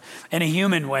 in a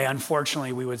human way,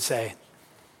 unfortunately, we would say,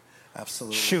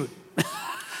 Absolutely. shoot.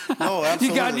 No, absolutely.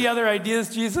 You got any other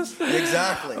ideas, Jesus?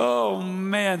 Exactly. Oh,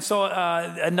 man. So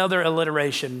another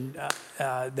alliteration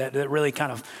that really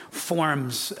kind of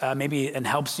forms maybe and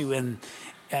helps you and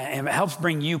it helps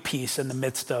bring you peace in the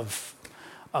midst of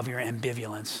your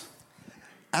ambivalence.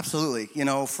 Absolutely. You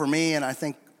know, for me, and I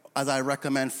think as I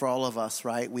recommend for all of us,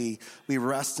 right, we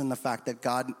rest in the fact that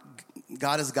God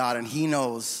is God, and he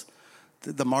knows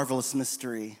the marvelous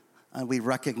mystery, and we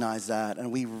recognize that,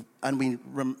 and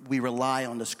we rely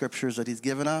on the scriptures that he's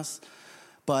given us.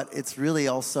 But it's really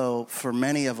also, for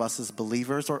many of us as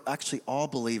believers, or actually all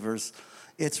believers,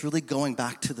 it's really going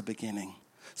back to the beginning.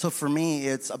 So for me,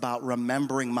 it's about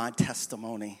remembering my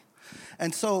testimony.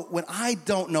 And so when I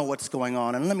don't know what's going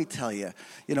on, and let me tell you,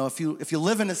 you know, if you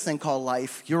live in this thing called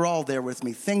life, you're all there with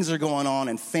me. Things are going on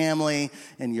in family,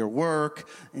 in your work,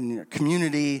 in your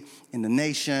community, in the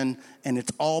nation, and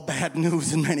it's all bad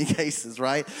news in many cases,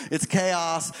 right? It's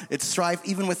chaos, it's strife,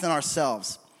 even within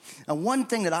ourselves. And one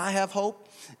thing that I have hope,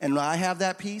 and I have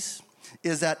that peace,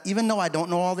 is that even though I don't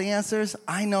know all the answers,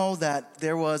 I know that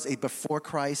there was a before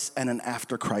Christ and an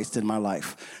after Christ in my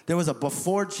life. There was a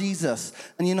before Jesus.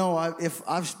 And you know, if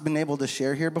I've been able to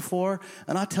share here before,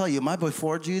 and I tell you, my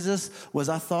before Jesus was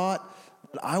I thought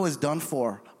I was done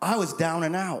for. I was down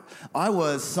and out. I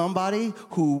was somebody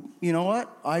who, you know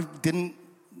what, I didn't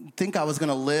think I was going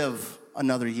to live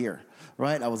another year.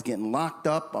 Right? I was getting locked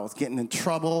up. I was getting in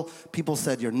trouble. People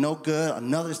said, you're no good.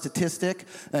 Another statistic.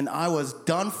 And I was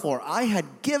done for. I had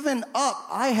given up.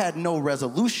 I had no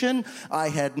resolution. I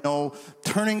had no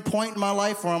turning point in my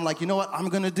life where I'm like, you know what? I'm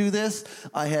going to do this.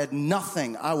 I had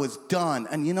nothing. I was done.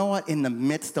 And you know what? In the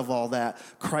midst of all that,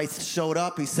 Christ showed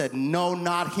up. He said, no,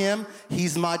 not him.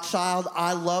 He's my child.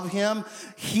 I love him.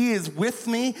 He is with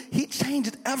me. He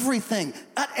changed everything.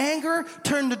 That anger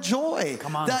turned to joy.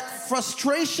 Come on. That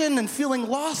frustration and feeling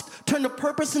lost turned to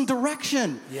purpose and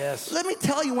direction. Yes. Let me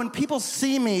tell you, when people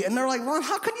see me and they're like, Ron,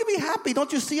 how can you be happy?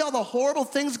 Don't you see all the horrible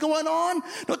things going on?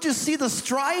 Don't you see the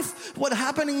strife? What's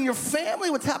happening in your family?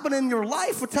 What's happening in your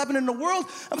life? What's happening in the world?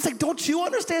 I'm saying, don't you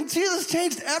understand? Jesus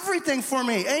changed everything for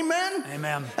me. Amen?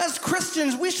 Amen. As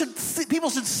Christians, people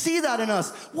should see that in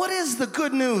us. What is the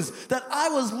good news? That I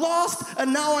was lost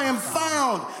and now I am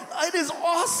found. It is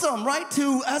awesome, right?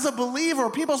 As a believer,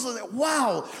 people say,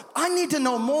 wow, I need to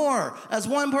know more. As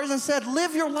one person said,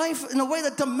 live your life in a way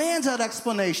that demands that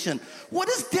explanation. What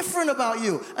is different about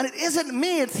you? And it isn't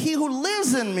me, it's he who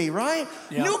lives in me, right?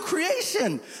 Yeah. New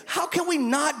creation. How can we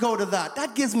not go to that?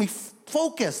 That gives me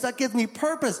focus. That gives me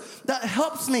purpose. That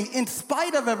helps me in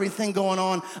spite of everything going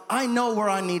on. I know where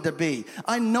I need to be.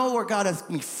 I know where God has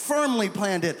me firmly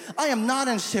planted. I am not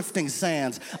in shifting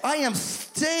sands. I am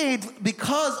stayed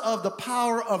because of the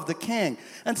power of the King.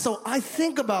 And so I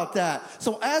think about that.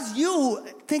 So as you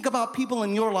think about people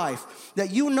in your life,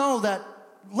 that you know that,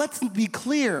 let's be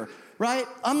clear, right?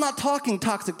 I'm not talking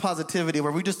toxic positivity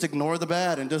where we just ignore the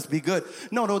bad and just be good.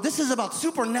 No, this is about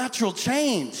supernatural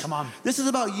change. Come on. This is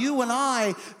about you and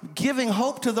I giving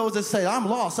hope to those that say, I'm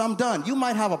lost, I'm done. You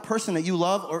might have a person that you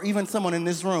love or even someone in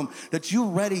this room that you're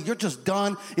ready, you're just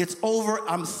done, it's over,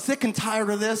 I'm sick and tired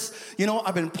of this. You know,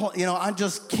 I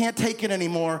just can't take it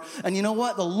anymore. And you know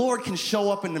what? The Lord can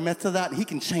show up in the midst of that and he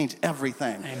can change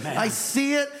everything. Amen. I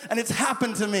see it and it's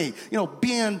happened to me. You know,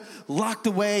 being locked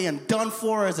away and done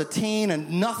for as a teen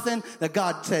and nothing, that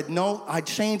God said, no, I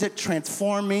changed it,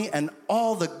 transformed me, and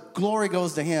all the glory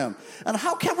goes to him. And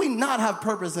how can we not have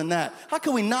purpose in that? How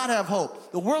can we not have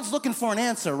hope? The world's looking for an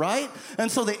answer, right? And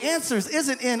so the answers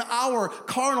isn't in our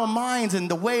carnal minds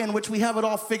and the way in which we have it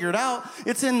all figured out.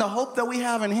 It's in the hope that we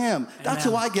have in him. Amen. That's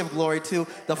who I give glory to.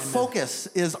 The focus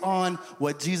is on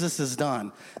what Jesus has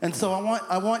done. And so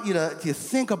I want you to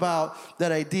think about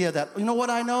that idea that, you know what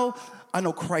I know? I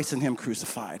know Christ and him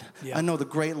crucified. Yeah. I know the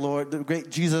great Lord, the great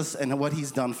Jesus, and what he's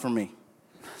done for me.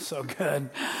 So good.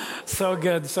 So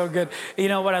good. So good. You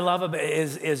know what I love about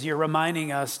it is you're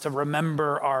reminding us to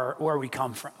remember where we've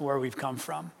come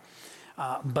from.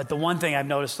 But the one thing I've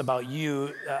noticed about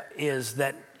you is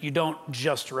that you don't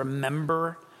just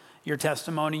remember your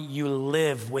testimony, you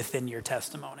live within your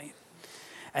testimony.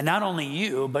 And not only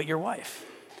you, but your wife.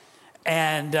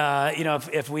 And, you know,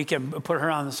 if we can put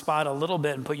her on the spot a little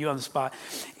bit and put you on the spot,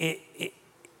 it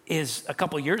is a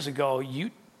couple years ago, you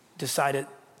decided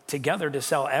together to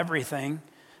sell everything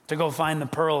to go find the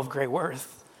pearl of great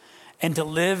worth and to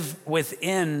live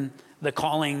within the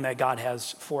calling that God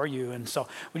has for you. And so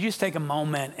would you just take a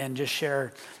moment and just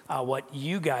share what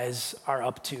you guys are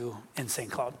up to in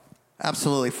St. Cloud?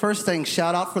 Absolutely. First thing,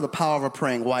 shout out for the power of a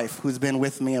praying wife who's been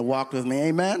with me and walked with me.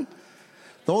 Amen.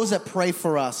 Those that pray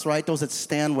for us, right? Those that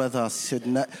stand with us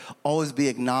should always be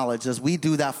acknowledged as we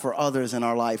do that for others in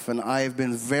our life. And I have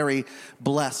been very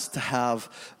blessed to have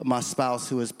my spouse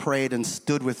who has prayed and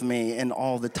stood with me in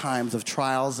all the times of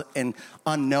trials and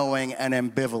unknowing and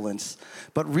ambivalence.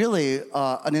 But really,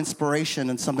 an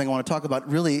inspiration and something I want to talk about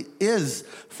really is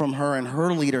from her and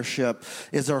her leadership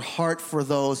is her heart for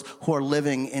those who are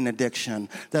living in addiction,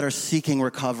 that are seeking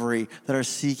recovery, that are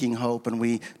seeking hope. And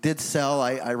we did sell.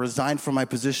 I resigned from my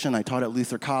position. I taught at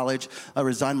Luther College. I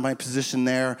resigned my position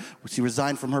there. She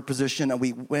resigned from her position, and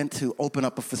we went to open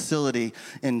up a facility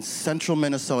in central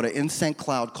Minnesota in St.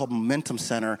 Cloud called Momentum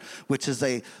Center, which is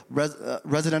a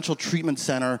residential treatment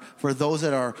center for those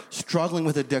that are struggling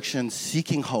with addiction,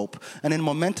 seeking hope. And in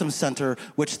Momentum Center,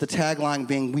 which the tagline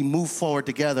being "We move forward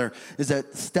together," is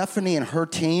that Stephanie and her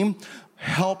team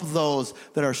help those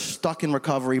that are stuck in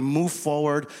recovery move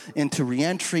forward into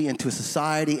reentry, into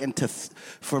society, into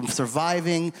from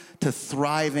surviving to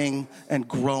thriving and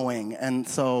growing. And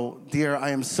so, dear,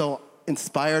 I am so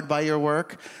inspired by your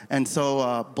work and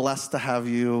so blessed to have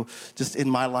you just in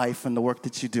my life and the work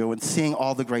that you do and seeing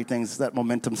all the great things that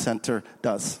Momentum Center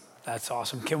does. That's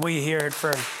awesome. Can we hear it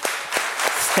for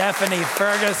Stephanie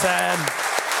Ferguson?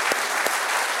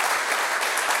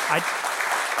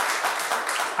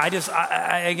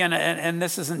 Again, and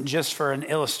this isn't just for an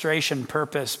illustration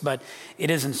purpose, but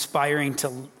it is inspiring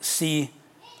to see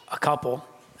a couple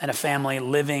and a family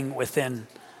living within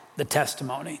the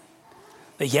testimony.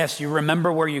 That yes, you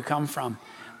remember where you come from,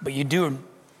 but you do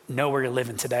know where you're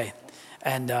living today.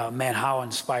 And man, how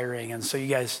inspiring. And so you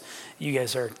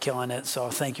guys are killing it.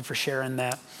 So thank you for sharing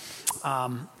that.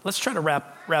 Let's try to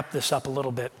wrap this up a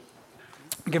little bit.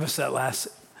 Give us that last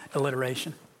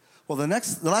alliteration. Well, the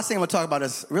last thing I'm going to talk about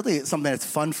is really something that's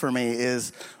fun for me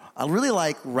is I really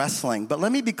like wrestling. But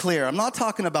let me be clear, I'm not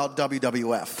talking about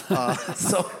WWF.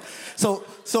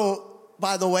 So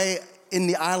by the way, in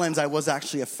the islands, I was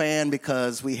actually a fan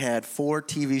because we had 4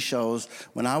 TV shows.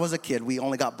 When I was a kid, we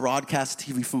only got broadcast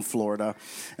TV from Florida.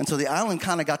 And so the island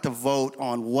kind of got to vote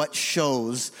on what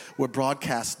shows were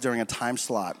broadcast during a time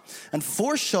slot. And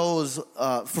 4 shows,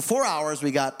 for 4 hours,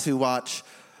 we got to watch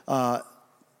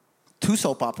 2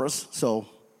 soap operas, so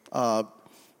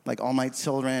like All My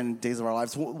Children, Days of Our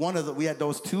Lives. We had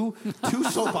those two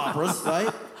soap operas, right?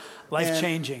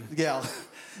 Life-changing. Yeah.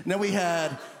 And then we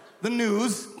had the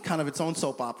news, kind of its own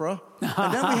soap opera.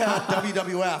 And then we had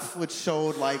WWF, which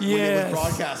showed like when it was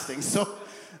broadcasting. So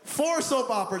 4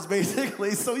 soap operas,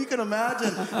 basically. So you can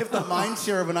imagine if the mind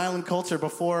share of an island culture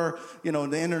before,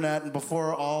 the internet and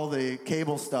before all the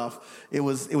cable stuff, it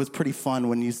was pretty fun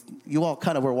when you all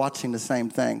kind of were watching the same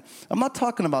thing. I'm not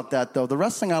talking about that, though. The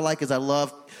wrestling I like is I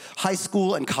love high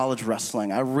school and college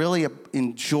wrestling. I really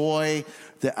enjoy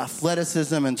the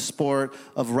athleticism and sport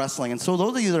of wrestling. And so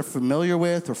those of you that are familiar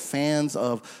with or fans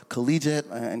of collegiate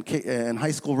and high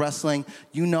school wrestling,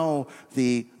 you know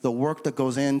the work that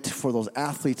goes into for those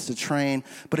athletes to train.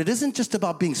 But it isn't just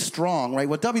about being strong, right?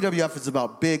 What WWF is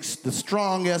about the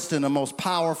strongest and the most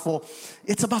powerful.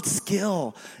 It's about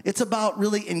skill. It's about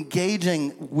really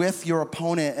engaging with your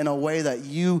opponent in a way that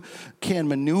you can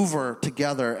maneuver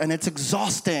together. And it's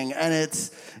exhausting and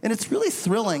it's really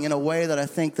thrilling in a way that I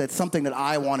think that's something that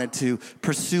I wanted to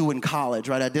pursue in college,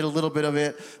 right? I did a little bit of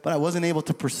it, but I wasn't able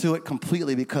to pursue it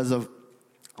completely because of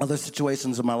other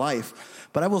situations in my life.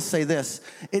 But I will say this,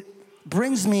 it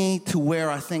brings me to where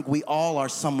I think we all are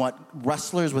somewhat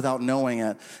wrestlers without knowing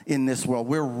it in this world.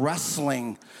 We're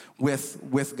wrestling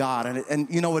with God. And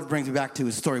you know what it brings me back to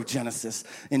is the story of Genesis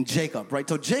and Jacob, right?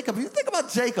 So Jacob, if you think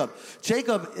about Jacob,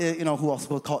 who else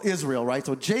we'll call Israel, right?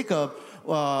 So Jacob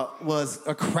was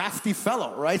a crafty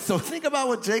fellow, right? So think about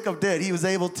what Jacob did. He was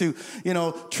able to,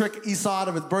 trick Esau out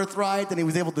of his birthright, and he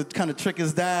was able to kind of trick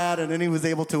his dad, and then he was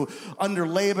able to, under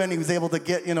Laban, he was able to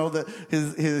get,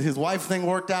 his wife thing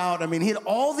worked out. I mean, he had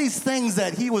all these things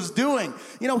that he was doing.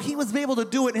 He was able to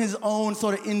do it in his own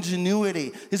sort of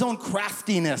ingenuity, his own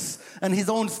craftiness, and his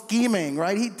own scheming,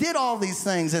 right? He did all these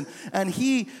things, and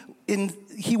he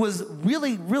was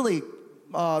really, really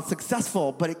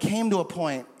successful, but it came to a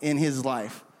point in his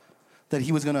life that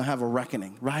he was going to have a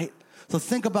reckoning, right? So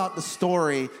think about the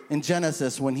story in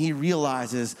Genesis when he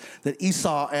realizes that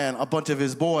Esau and a bunch of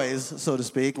his boys, so to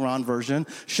speak, Ron version,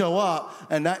 show up,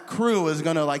 and that crew is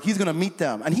going to, he's going to meet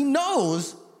them. And he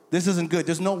knows this isn't good.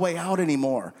 There's no way out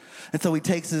anymore. And so he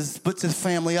splits his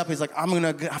family up. He's like, I'm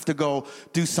going to have to go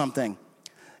do something.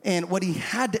 And what he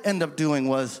had to end up doing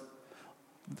was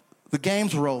the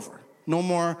games were over. No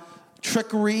more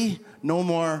trickery, no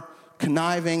more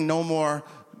conniving, no more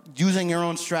using your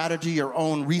own strategy, your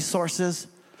own resources.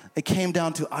 It came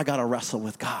down to, I got to wrestle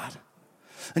with God.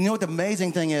 And you know what the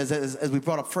amazing thing is, as we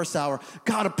brought up first hour,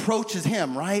 God approaches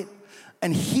him, right?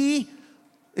 And he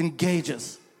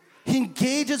engages. He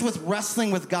engages with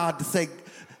wrestling with God to say,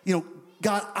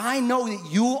 God, I know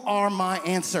that you are my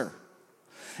answer.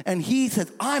 And he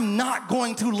says, I'm not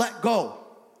going to let go.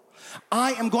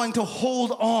 I am going to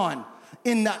hold on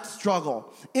in that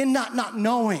struggle, in that not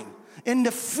knowing, in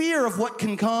the fear of what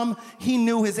can come. He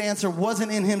knew his answer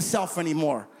wasn't in himself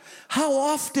anymore. How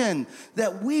often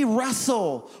that we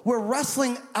wrestle, we're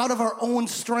wrestling out of our own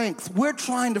strength. We're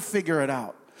trying to figure it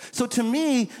out. So to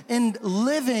me, in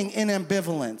living in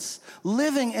ambivalence,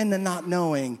 living in the not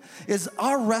knowing, is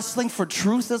our wrestling for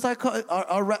truth, as I call it,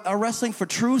 our wrestling for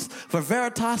truth, for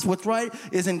veritas, what's right,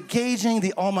 is engaging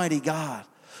the Almighty God,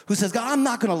 who says, God, I'm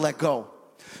not going to let go.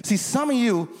 See, some of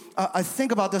you, I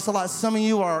think about this a lot. Some of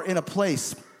you are in a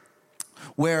place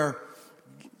where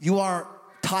you are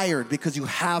tired because you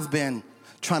have been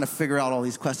trying to figure out all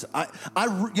these questions.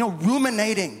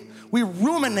 Ruminating. We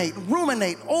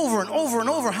ruminate over and over and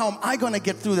over. How am I going to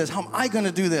get through this? How am I going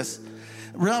to do this?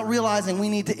 Without realizing we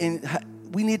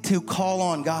need to call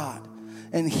on God,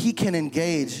 and he can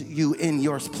engage you in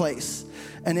your place.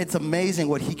 And it's amazing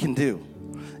what he can do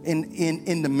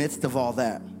in the midst of all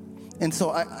that. And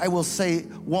so I will say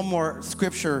one more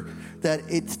scripture that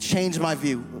it's changed my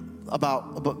view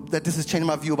about that this has changed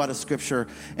my view about a scripture,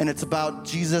 and it's about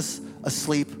Jesus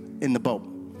asleep in the boat.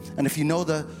 And if you know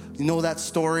that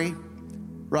story,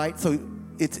 right? So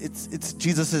it's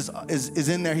Jesus is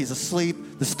in there, he's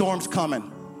asleep, the storm's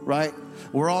coming, right?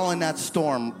 We're all in that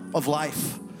storm of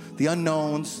life, the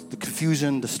unknowns, the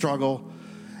confusion, the struggle.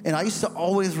 And I used to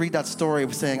always read that story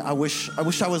of saying, I wish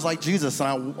I was like Jesus,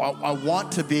 and I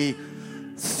want to be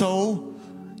so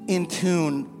in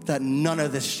tune that none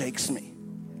of this shakes me.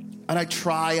 And I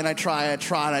try.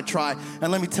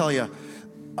 And let me tell you,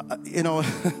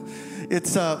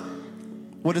 it's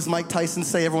what does Mike Tyson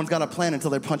say? Everyone's got a plan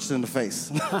until they're punched in the face.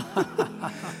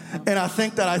 And I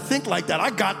think like that. I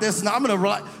got this, and I'm going to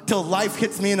run till life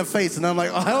hits me in the face. And I'm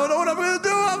like, I don't know what I'm going to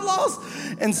do. I'm lost.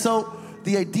 And so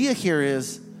the idea here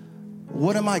is,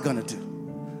 what am I going to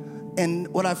do? And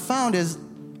what I've found is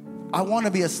I want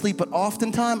to be asleep, but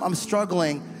oftentimes I'm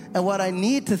struggling. And what I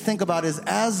need to think about is,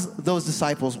 as those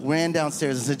disciples ran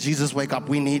downstairs and said, Jesus, wake up,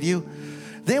 we need you.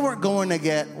 They weren't going to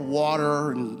get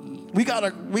water, and we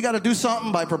gotta do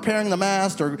something by preparing the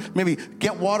mast, or maybe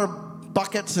get water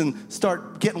buckets and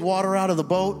start getting water out of the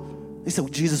boat. They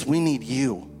said, Jesus, we need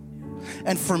you.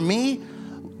 And for me,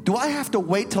 do I have to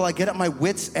wait till I get at my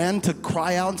wit's end to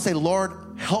cry out and say, Lord,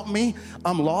 help me,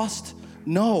 I'm lost?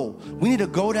 No, we need to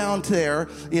go down there,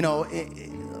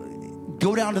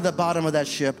 go down to the bottom of that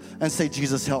ship and say,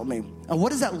 Jesus, help me. And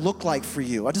what does that look like for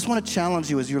you? I just want to challenge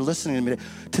you as you're listening to me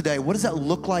today. What does that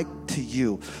look like to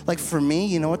you? Like for me,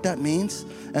 you know what that means?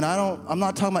 And I'm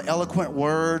not talking about eloquent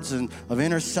words and of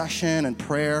intercession and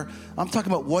prayer. I'm talking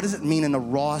about, what does it mean in the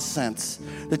raw sense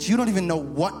that you don't even know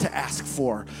what to ask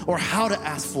for or how to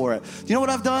ask for it? Do you know what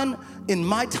I've done? In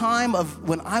my time of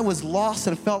when I was lost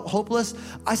and felt hopeless,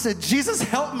 I said, Jesus,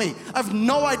 help me. I have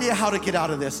no idea how to get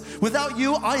out of this. Without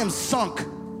you, I am sunk.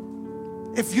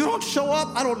 If you don't show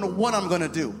up, I don't know what I'm going to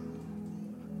do.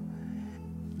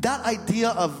 That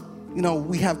idea of,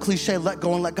 we have cliche, let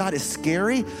go and let God, is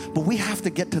scary, but we have to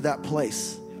get to that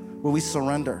place where we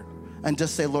surrender and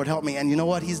just say, Lord, help me. And you know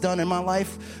what he's done in my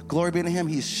life? Glory be to him.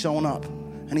 He's shown up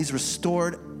and he's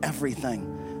restored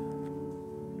everything.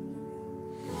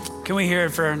 Can we hear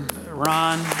it for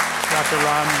Ron, Dr.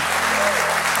 Ron?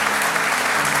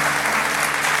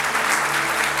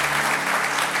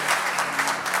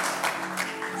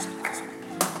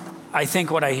 I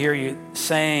think what I hear you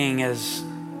saying is,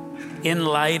 in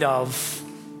light of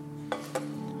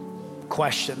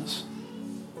questions,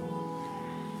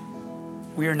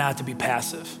 we are not to be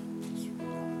passive.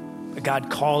 But God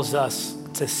calls us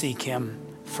to seek him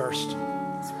first.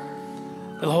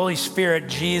 The Holy Spirit,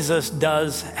 Jesus,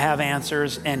 does have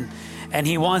answers, and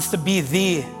he wants to be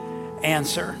the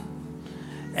answer.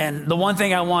 And the one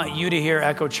thing I want you to hear,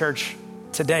 Echo Church,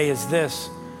 today is this,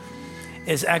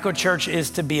 is Echo Church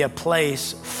is to be a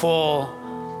place full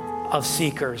of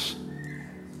seekers.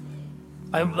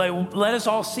 Let us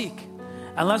all seek,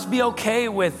 and let's be okay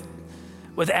with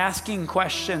asking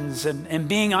questions and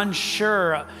being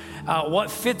unsure what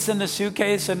fits in the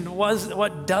suitcase and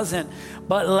what doesn't.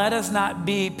 But let us not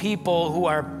be people who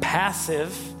are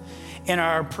passive in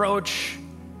our approach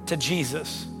to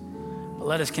Jesus. But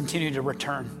let us continue to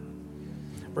return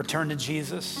to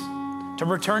Jesus, to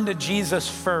return to Jesus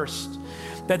first.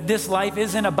 That this life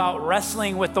isn't about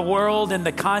wrestling with the world and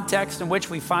the context in which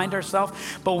we find ourselves,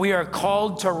 but we are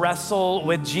called to wrestle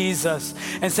with Jesus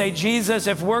and say, Jesus,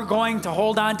 if we're going to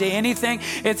hold on to anything,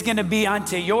 it's going to be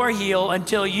onto your heel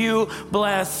until you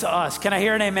bless us. Can I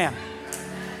hear an amen?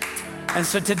 And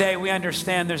so today we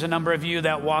understand there's a number of you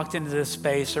that walked into this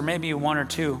space, or maybe one or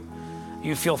two,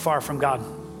 you feel far from God.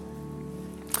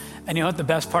 And you know what the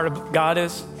best part of God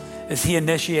is he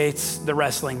initiates the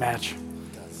wrestling match.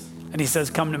 And he says,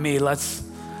 come to me, let's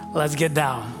get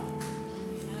down.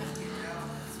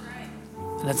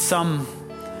 And at some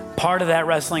part of that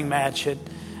wrestling match,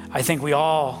 I think we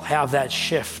all have that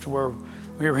shift where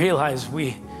we realize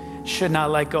we should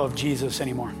not let go of Jesus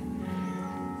anymore.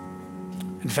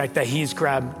 In fact, that he's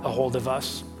grabbed a hold of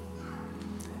us.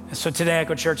 And so today,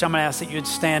 Echo Church, I'm gonna ask that you'd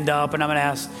stand up, and I'm gonna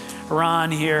ask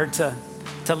Ron here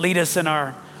to lead us in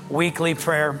our weekly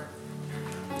prayer.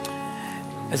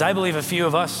 As I believe a few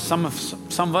of us, some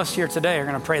of us here today are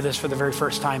going to pray this for the very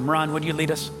first time. Ron, would you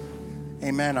lead us?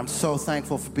 Amen. I'm so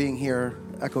thankful for being here,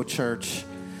 Echo Church,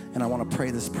 and I want to pray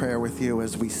this prayer with you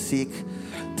as we seek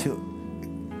to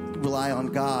rely on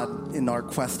God in our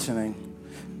questioning.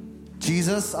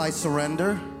 Jesus, I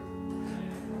surrender.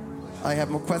 I have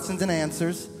more questions than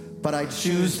answers, but I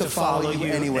choose to follow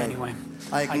you anyway.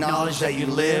 I acknowledge that you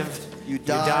lived, you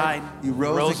died, you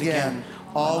rose again,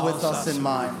 all with us in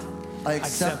mind. I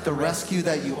accept the rescue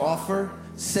that you offer.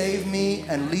 Save me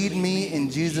and lead me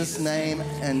in Jesus' name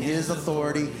and his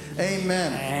authority.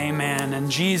 Amen. Amen.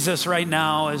 And Jesus, right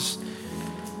now, as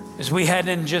we head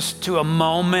in just to a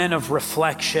moment of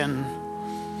reflection,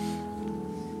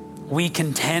 we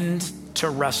contend to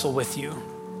wrestle with you.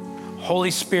 Holy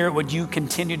Spirit, would you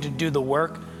continue to do the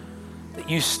work that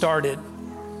you started?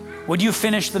 Would you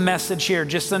finish the message here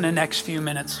just in the next few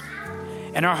minutes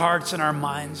in our hearts and our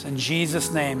minds? In Jesus'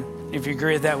 name. If you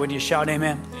agree with that, would you shout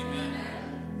amen?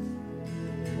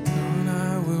 And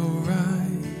I will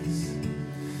rise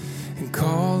and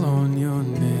call on your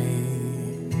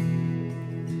name.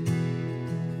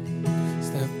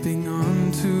 Stepping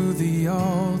onto the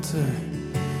altar,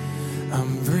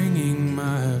 I'm bringing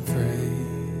my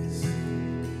praise.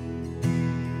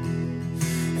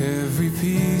 Every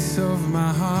piece of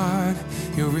my heart,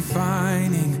 you're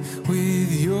refining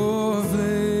with your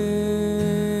flame.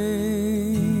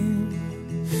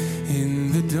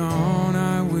 Dawn,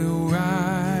 I will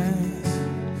rise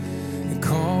and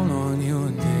call on your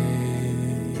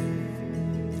name.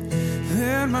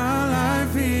 Let my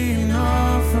life be an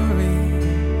offering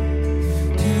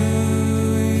to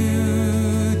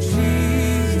you,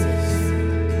 Jesus.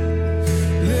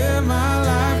 Let my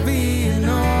life be an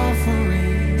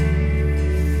offering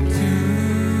to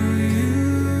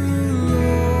you,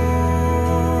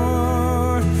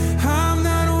 Lord. I'm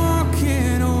not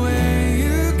walking away.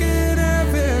 You can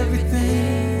have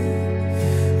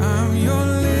everything. I'm your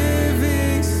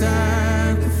living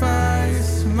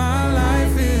sacrifice. My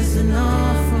life is an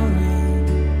offering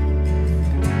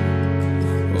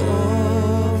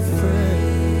of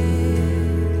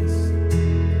praise.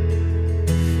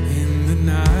 In the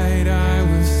night I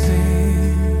will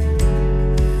sing,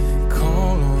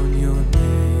 call on your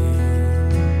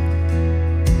name.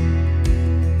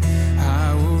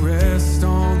 I will rest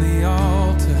on the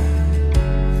altar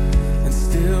and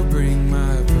still bring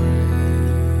my praise.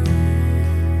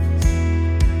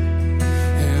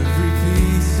 Every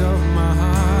piece of my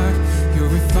heart, you're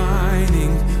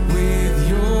refining with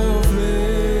your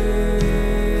flame.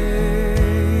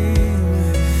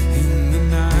 In the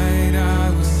night I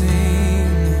will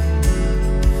sing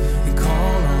and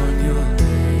call on your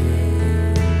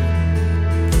name.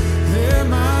 Let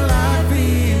my life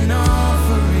be an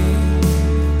offering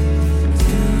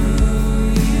to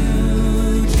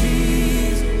you,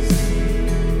 Jesus.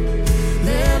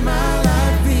 Let my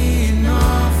life be an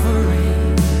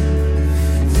offering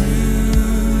to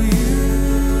you,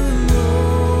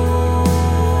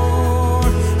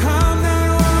 Lord. I'm not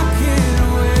walking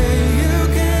away. You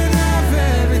can have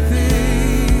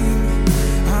everything.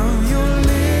 I'm your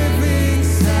living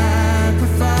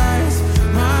sacrifice.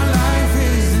 My life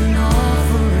is an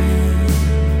offering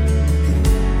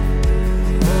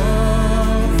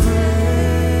of praise.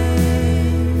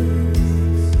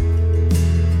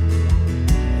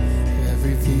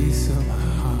 Every piece of my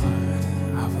heart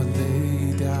I will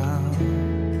lay down.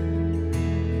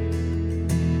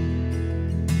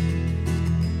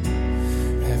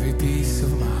 Every piece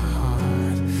of my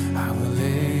heart I will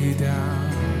lay it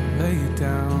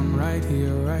down right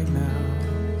here, right now.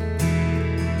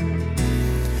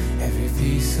 Every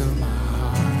piece of my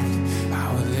heart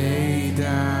I will lay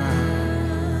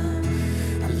down.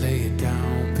 I lay it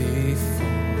down before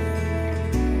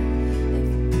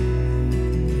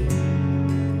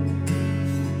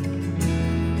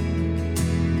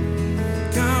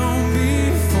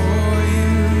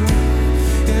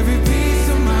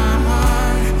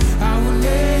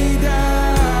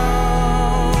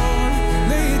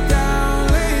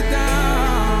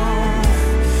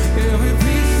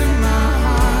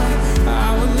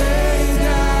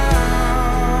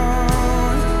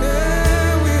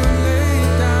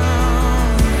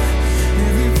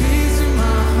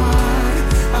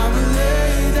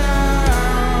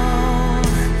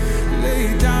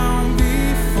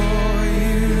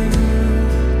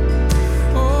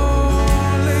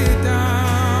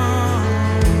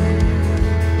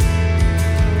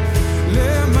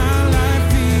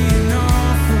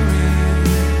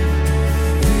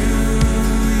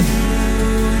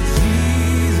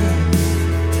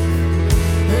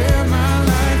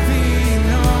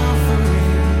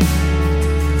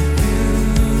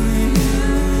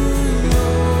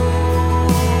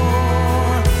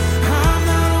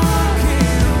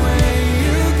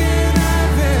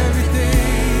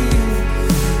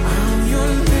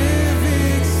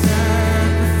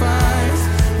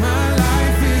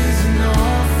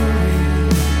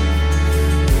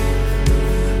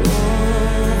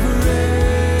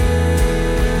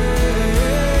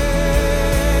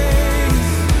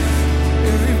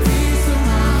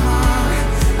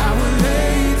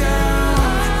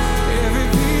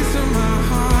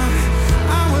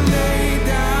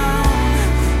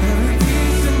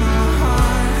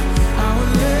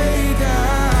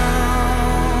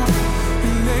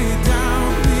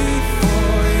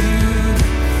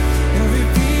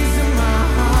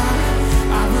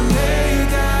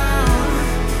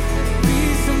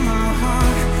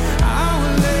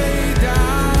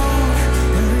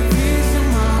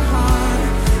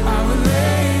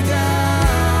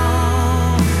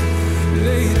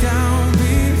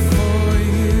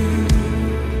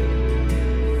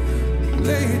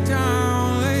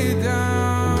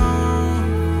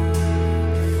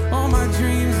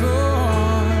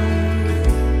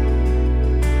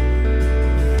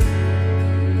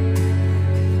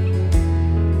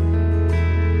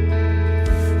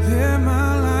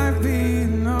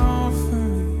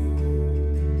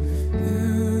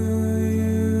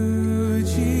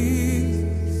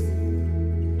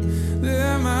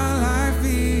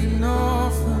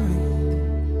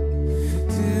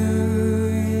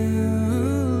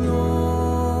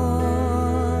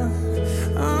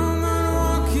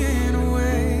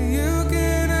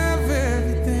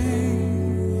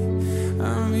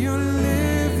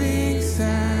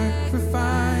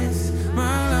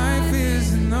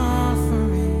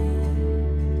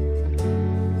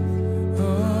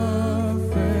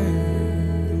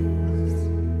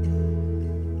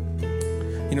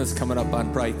It's coming up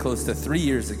on probably close to 3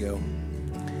 years ago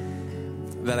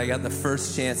that I got the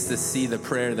first chance to see the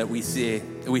prayer that we say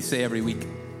every week.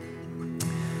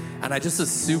 And I just was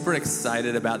super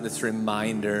excited about this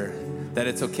reminder that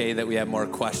it's okay that we have more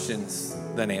questions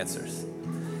than answers.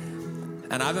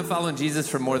 And I've been following Jesus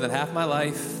for more than half my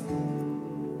life.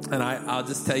 And I'll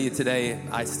just tell you today,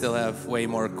 I still have way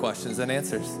more questions than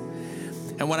answers.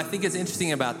 And what I think is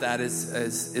interesting about that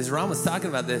is Ron was talking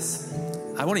about this.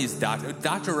 I want to use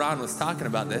Dr. Ron was talking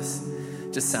about this.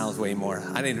 Just sounds way more.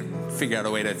 I need to figure out a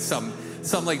way to some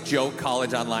like joke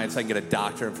college online so I can get a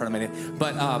doctor in front of me.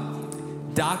 But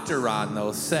Dr. Ron,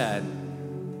 though, said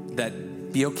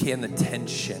that be okay in the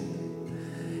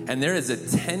tension. And there is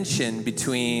a tension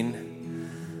between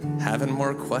having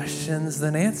more questions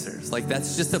than answers. Like,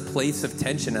 that's just a place of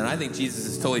tension. And I think Jesus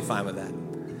is totally fine with that.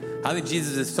 I think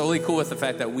Jesus is totally cool with the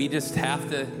fact that we just have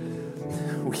to,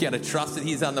 we got to trust that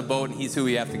he's on the boat and he's who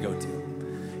we have to go to.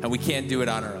 And we can't do it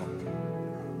on our own.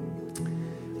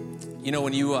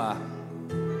 When you,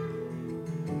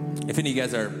 if any of you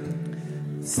guys are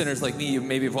sinners like me, you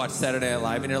maybe have watched Saturday Night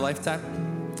Live in your lifetime.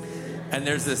 And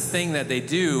there's this thing that they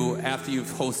do after you've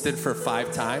hosted for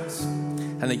 5 times.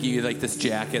 And they give you like this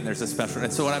jacket and there's a special.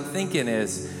 And so what I'm thinking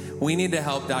is we need to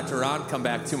help Dr. Ron come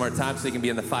back 2 more times so he can be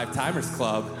in the 5-timers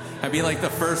club and be like the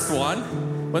first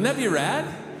one. Wouldn't that be rad?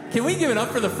 Can we give it up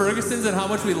for the Fergusons and how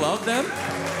much we love them?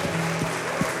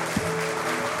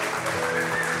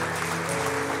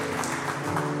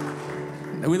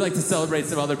 And we'd like to celebrate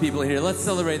some other people here. Let's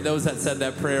celebrate those that said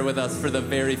that prayer with us for the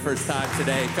very first time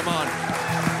today. Come on.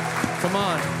 Come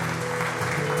on.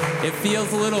 It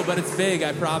feels little, but it's big.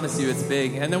 I promise you, it's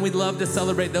big. And then we'd love to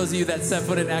celebrate those of you that set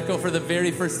foot in Echo for the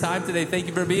very first time today. Thank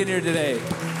you for being here today.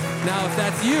 Now, if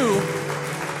that's you,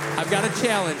 I've got a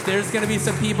challenge. There's going to be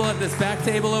some people at this back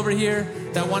table over here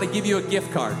that want to give you a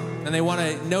gift card. And they want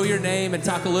to know your name and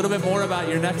talk a little bit more about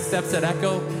your next steps at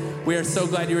Echo. We are so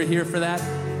glad you were here for that.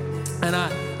 And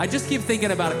I just keep thinking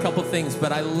about a couple things,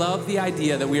 but I love the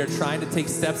idea that we are trying to take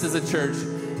steps as a church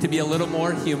to be a little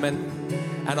more human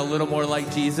and a little more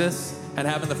like Jesus. And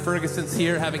having the Fergusons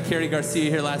here, having Carrie Garcia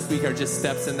here last week are just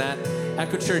steps in that.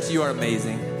 Echo Church, you are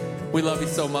amazing. We love you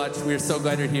so much. We are so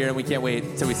glad you're here, and we can't wait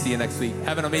until we see you next week.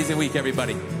 Have an amazing week,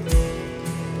 everybody.